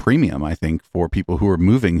bit of a premium, I think, for people who are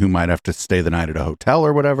moving, who might have to stay the night at a hotel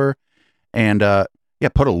or whatever. And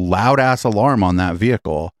put a loud ass alarm on that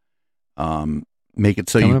vehicle. Make it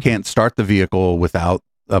so you can't start the vehicle without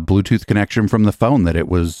a Bluetooth connection from the phone that it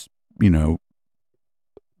was,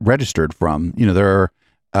 registered from. There are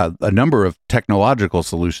a number of technological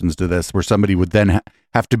solutions to this, where somebody would then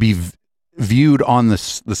have to be viewed on the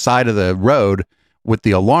side of the road with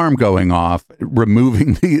the alarm going off,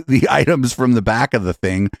 removing the items from the back of the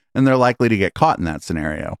thing, and they're likely to get caught in that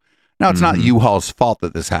scenario. Now, it's not U-Haul's fault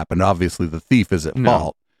that this happened. Obviously, the thief is at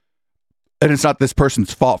fault. And it's not this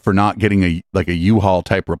person's fault for not getting a U-Haul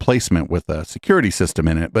type replacement with a security system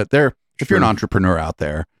in it. But if you're an entrepreneur out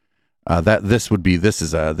there, this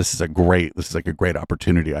is a great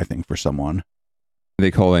opportunity, I think, for someone. They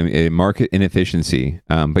call it a market inefficiency.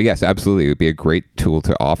 But yes, absolutely. It would be a great tool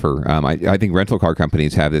to offer. I think rental car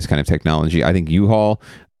companies have this kind of technology. I think U-Haul,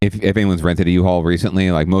 if anyone's rented a U-Haul recently,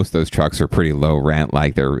 like, most of those trucks are pretty low rent.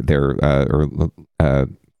 Like they're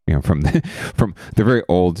from the very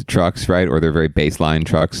old trucks, right? Or they're very baseline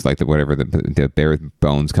trucks, like the bare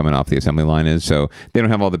bones coming off the assembly line is. So they don't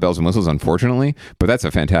have all the bells and whistles, unfortunately. But that's a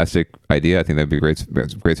fantastic idea. I think that'd be great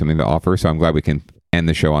something to offer. So I'm glad we can end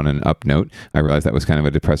the show on an up note. I realize that was kind of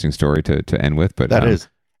a depressing story to end with, but that is,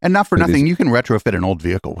 and not for nothing, you can retrofit an old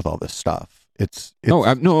vehicle with all this stuff. No,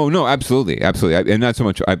 absolutely. And not so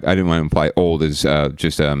much. I didn't want to imply old as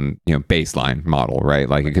just baseline model, right?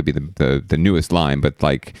 Like, it could be the newest line, but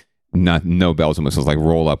like no bells and whistles, like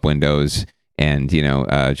roll up windows and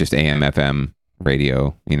just AM FM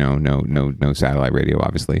radio. No satellite radio,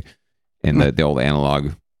 obviously, and the old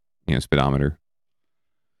analog speedometer.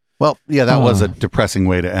 Well, yeah, that was a depressing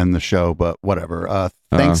way to end the show, but whatever.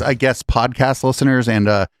 Thanks, I guess, podcast listeners,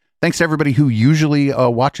 and thanks to everybody who usually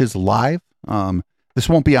watches live. This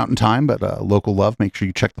won't be out in time, but Local Love, make sure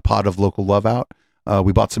you check the pod of Local Love out.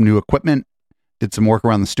 We bought some new equipment, did some work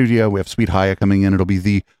around the studio. We have Sweet Haya coming in. It'll be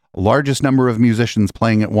the largest number of musicians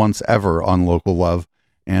playing at once ever on Local Love,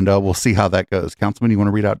 and we'll see how that goes. Councilman, you want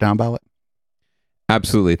to read out Down Ballot?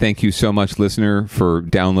 Absolutely. Thank you so much, listener, for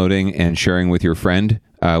downloading and sharing with your friend.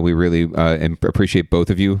 We really appreciate both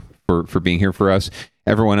of you for being here for us.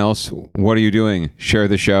 Everyone else, what are you doing? Share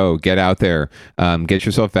the show. Get out there. Get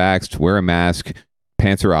yourself vaxxed. Wear a mask.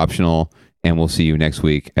 Pants are optional. And we'll see you next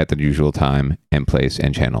week at the usual time and place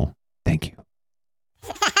and channel. Thank you.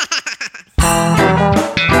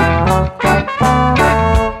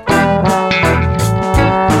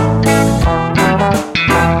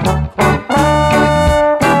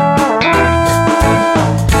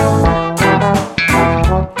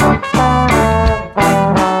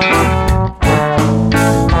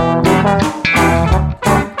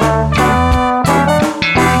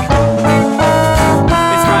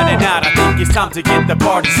 Time to get the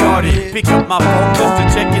party started. Pick up my phone just to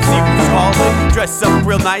check and see who's calling. Dress up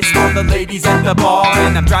real nice for the ladies at the bar,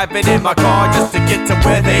 and I'm driving in my car just to get to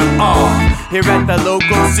where they are. Here at the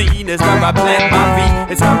local scene is where I plant my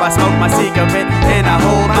feet. It's where I smoke my cigarette and I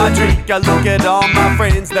hold my drink. I look at all my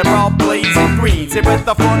friends, they're all blazing greens. Here at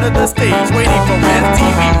the front of the stage waiting for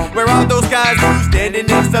MTV. Where are those guys who's standing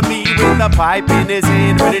next to me with a pipe in his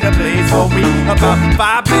hand ready to blaze for me? About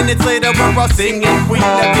 5 minutes later we're all singing Queen.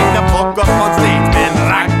 Now get the fuck up on stage, man,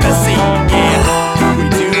 rock the scene, yeah. We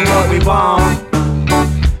do what we want,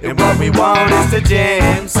 and what we want is to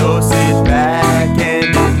jam. So sit back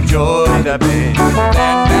and enjoy the band.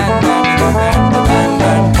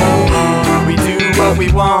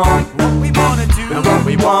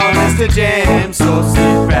 the jam, so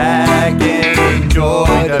sit back and enjoy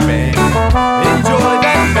the band. Enjoy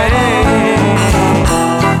that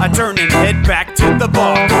band. I turn and head back to the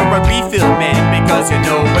bar for a refill, man, because you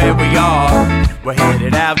know where we are. We're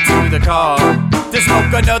headed out to the car to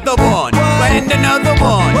smoke another one and another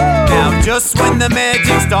one. Now just when the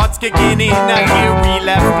magic starts kicking in, I hear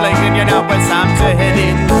relapse playing, you know it's time to head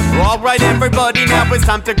in. Alright everybody, now it's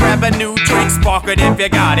time to grab a new drink. Spark it if you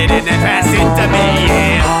got it and then pass it to me,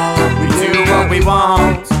 yeah. We do what we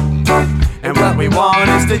want, and what we want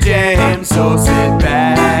is to jam. So sit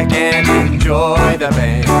back and enjoy the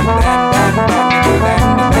band.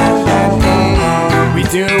 We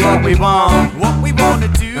do what we want to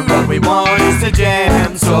do, and what we want is to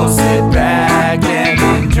jam. So sit back and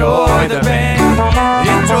enjoy the band.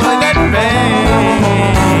 Enjoy that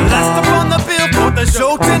band. Last up on the bill for the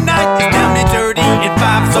show tonight is Down and Dirty at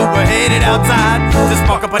 5, so we're headed outside to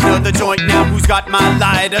spark up another joint. Now who's got my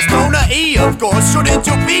lighter? Stoner E, of course, shouldn't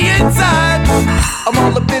you be inside? I'm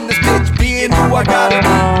all up in this bitch, being who I gotta be.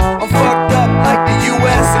 I'm fucked up like the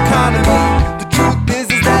U.S. economy. The truth is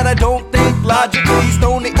that I don't think logically.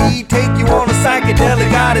 Stoner E take you on a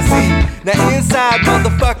psychedelic odyssey. Now inside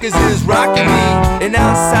motherfuckers is rocking me, and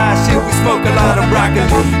outside shit we smoke a lot of broccoli.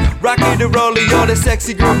 Rocky the roller, yo, that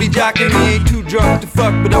sexy girl be jocking me. Ain't too drunk to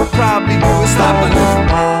fuck, but I'll probably do it sloppily.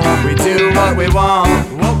 We do what we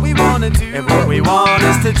wanna do, and what we want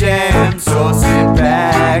is to jam. So sit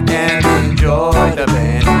back and enjoy the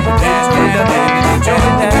band. Enjoy the band, enjoy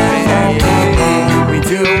that band. We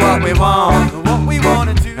do what we want, and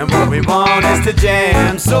what we want is to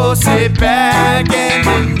jam. So sit back and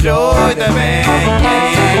enjoy the band.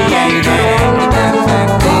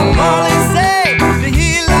 Molly say that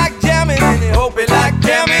he like jamming, and he hope he like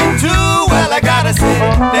jamming too. Well, I gotta say,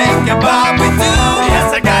 thank you, Bob, we do.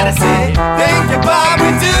 Yes, I gotta say, thank you, Bob,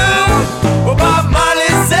 we do. Well, Bob Marley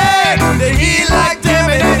said that he like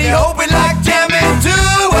jamming, and he hope he like jamming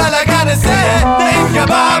too. Well, I gotta say, thank you,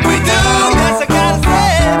 Bob, we do. Yes, I gotta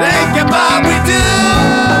say, thank you, Bob, we do.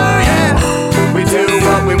 We do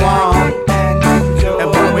what we want, and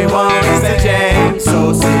what we want is to jam.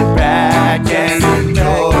 So sit back and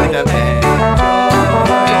enjoy the band.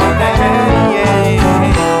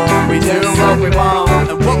 We do what we want,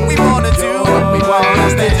 and what we want to do, what we want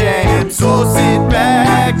is to jam. So sit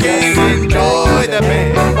back and enjoy the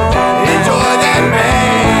band. Enjoy that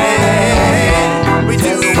band. We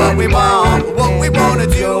do what we want to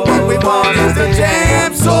do, what we want is to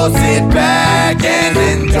jam. So sit back and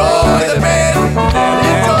enjoy the band.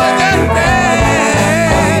 Enjoy that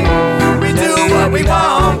band. We do what we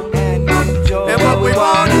want, and what we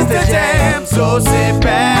want is to jam. So sit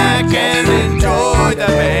back and enjoy the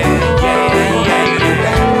band. Yeah, yeah, yeah.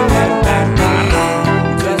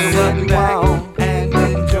 Just what we want and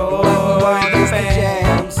enjoy the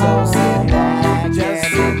band. So sit back,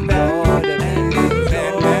 just sit back and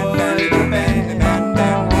enjoy the band.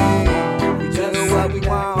 We just do what we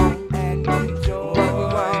want and enjoy what we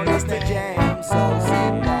want is to jam. So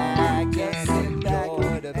sit back and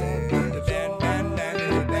enjoy the band.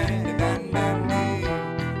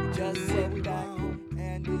 Just sit back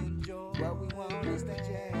and enjoy what we want is to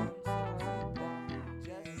jam.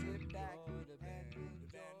 Just sit back with the band.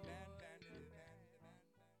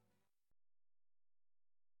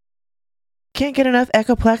 Can't get enough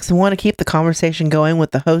Echoplex and want to keep the conversation going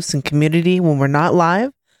with the hosts and community when we're not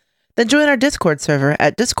live? Then join our Discord server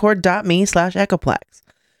at discord.me/Echoplex.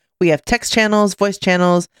 We have text channels, voice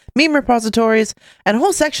channels, meme repositories, and a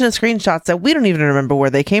whole section of screenshots that we don't even remember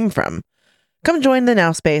where they came from. Come join the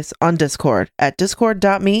Now Space on Discord at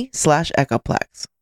discord.me/Echoplex.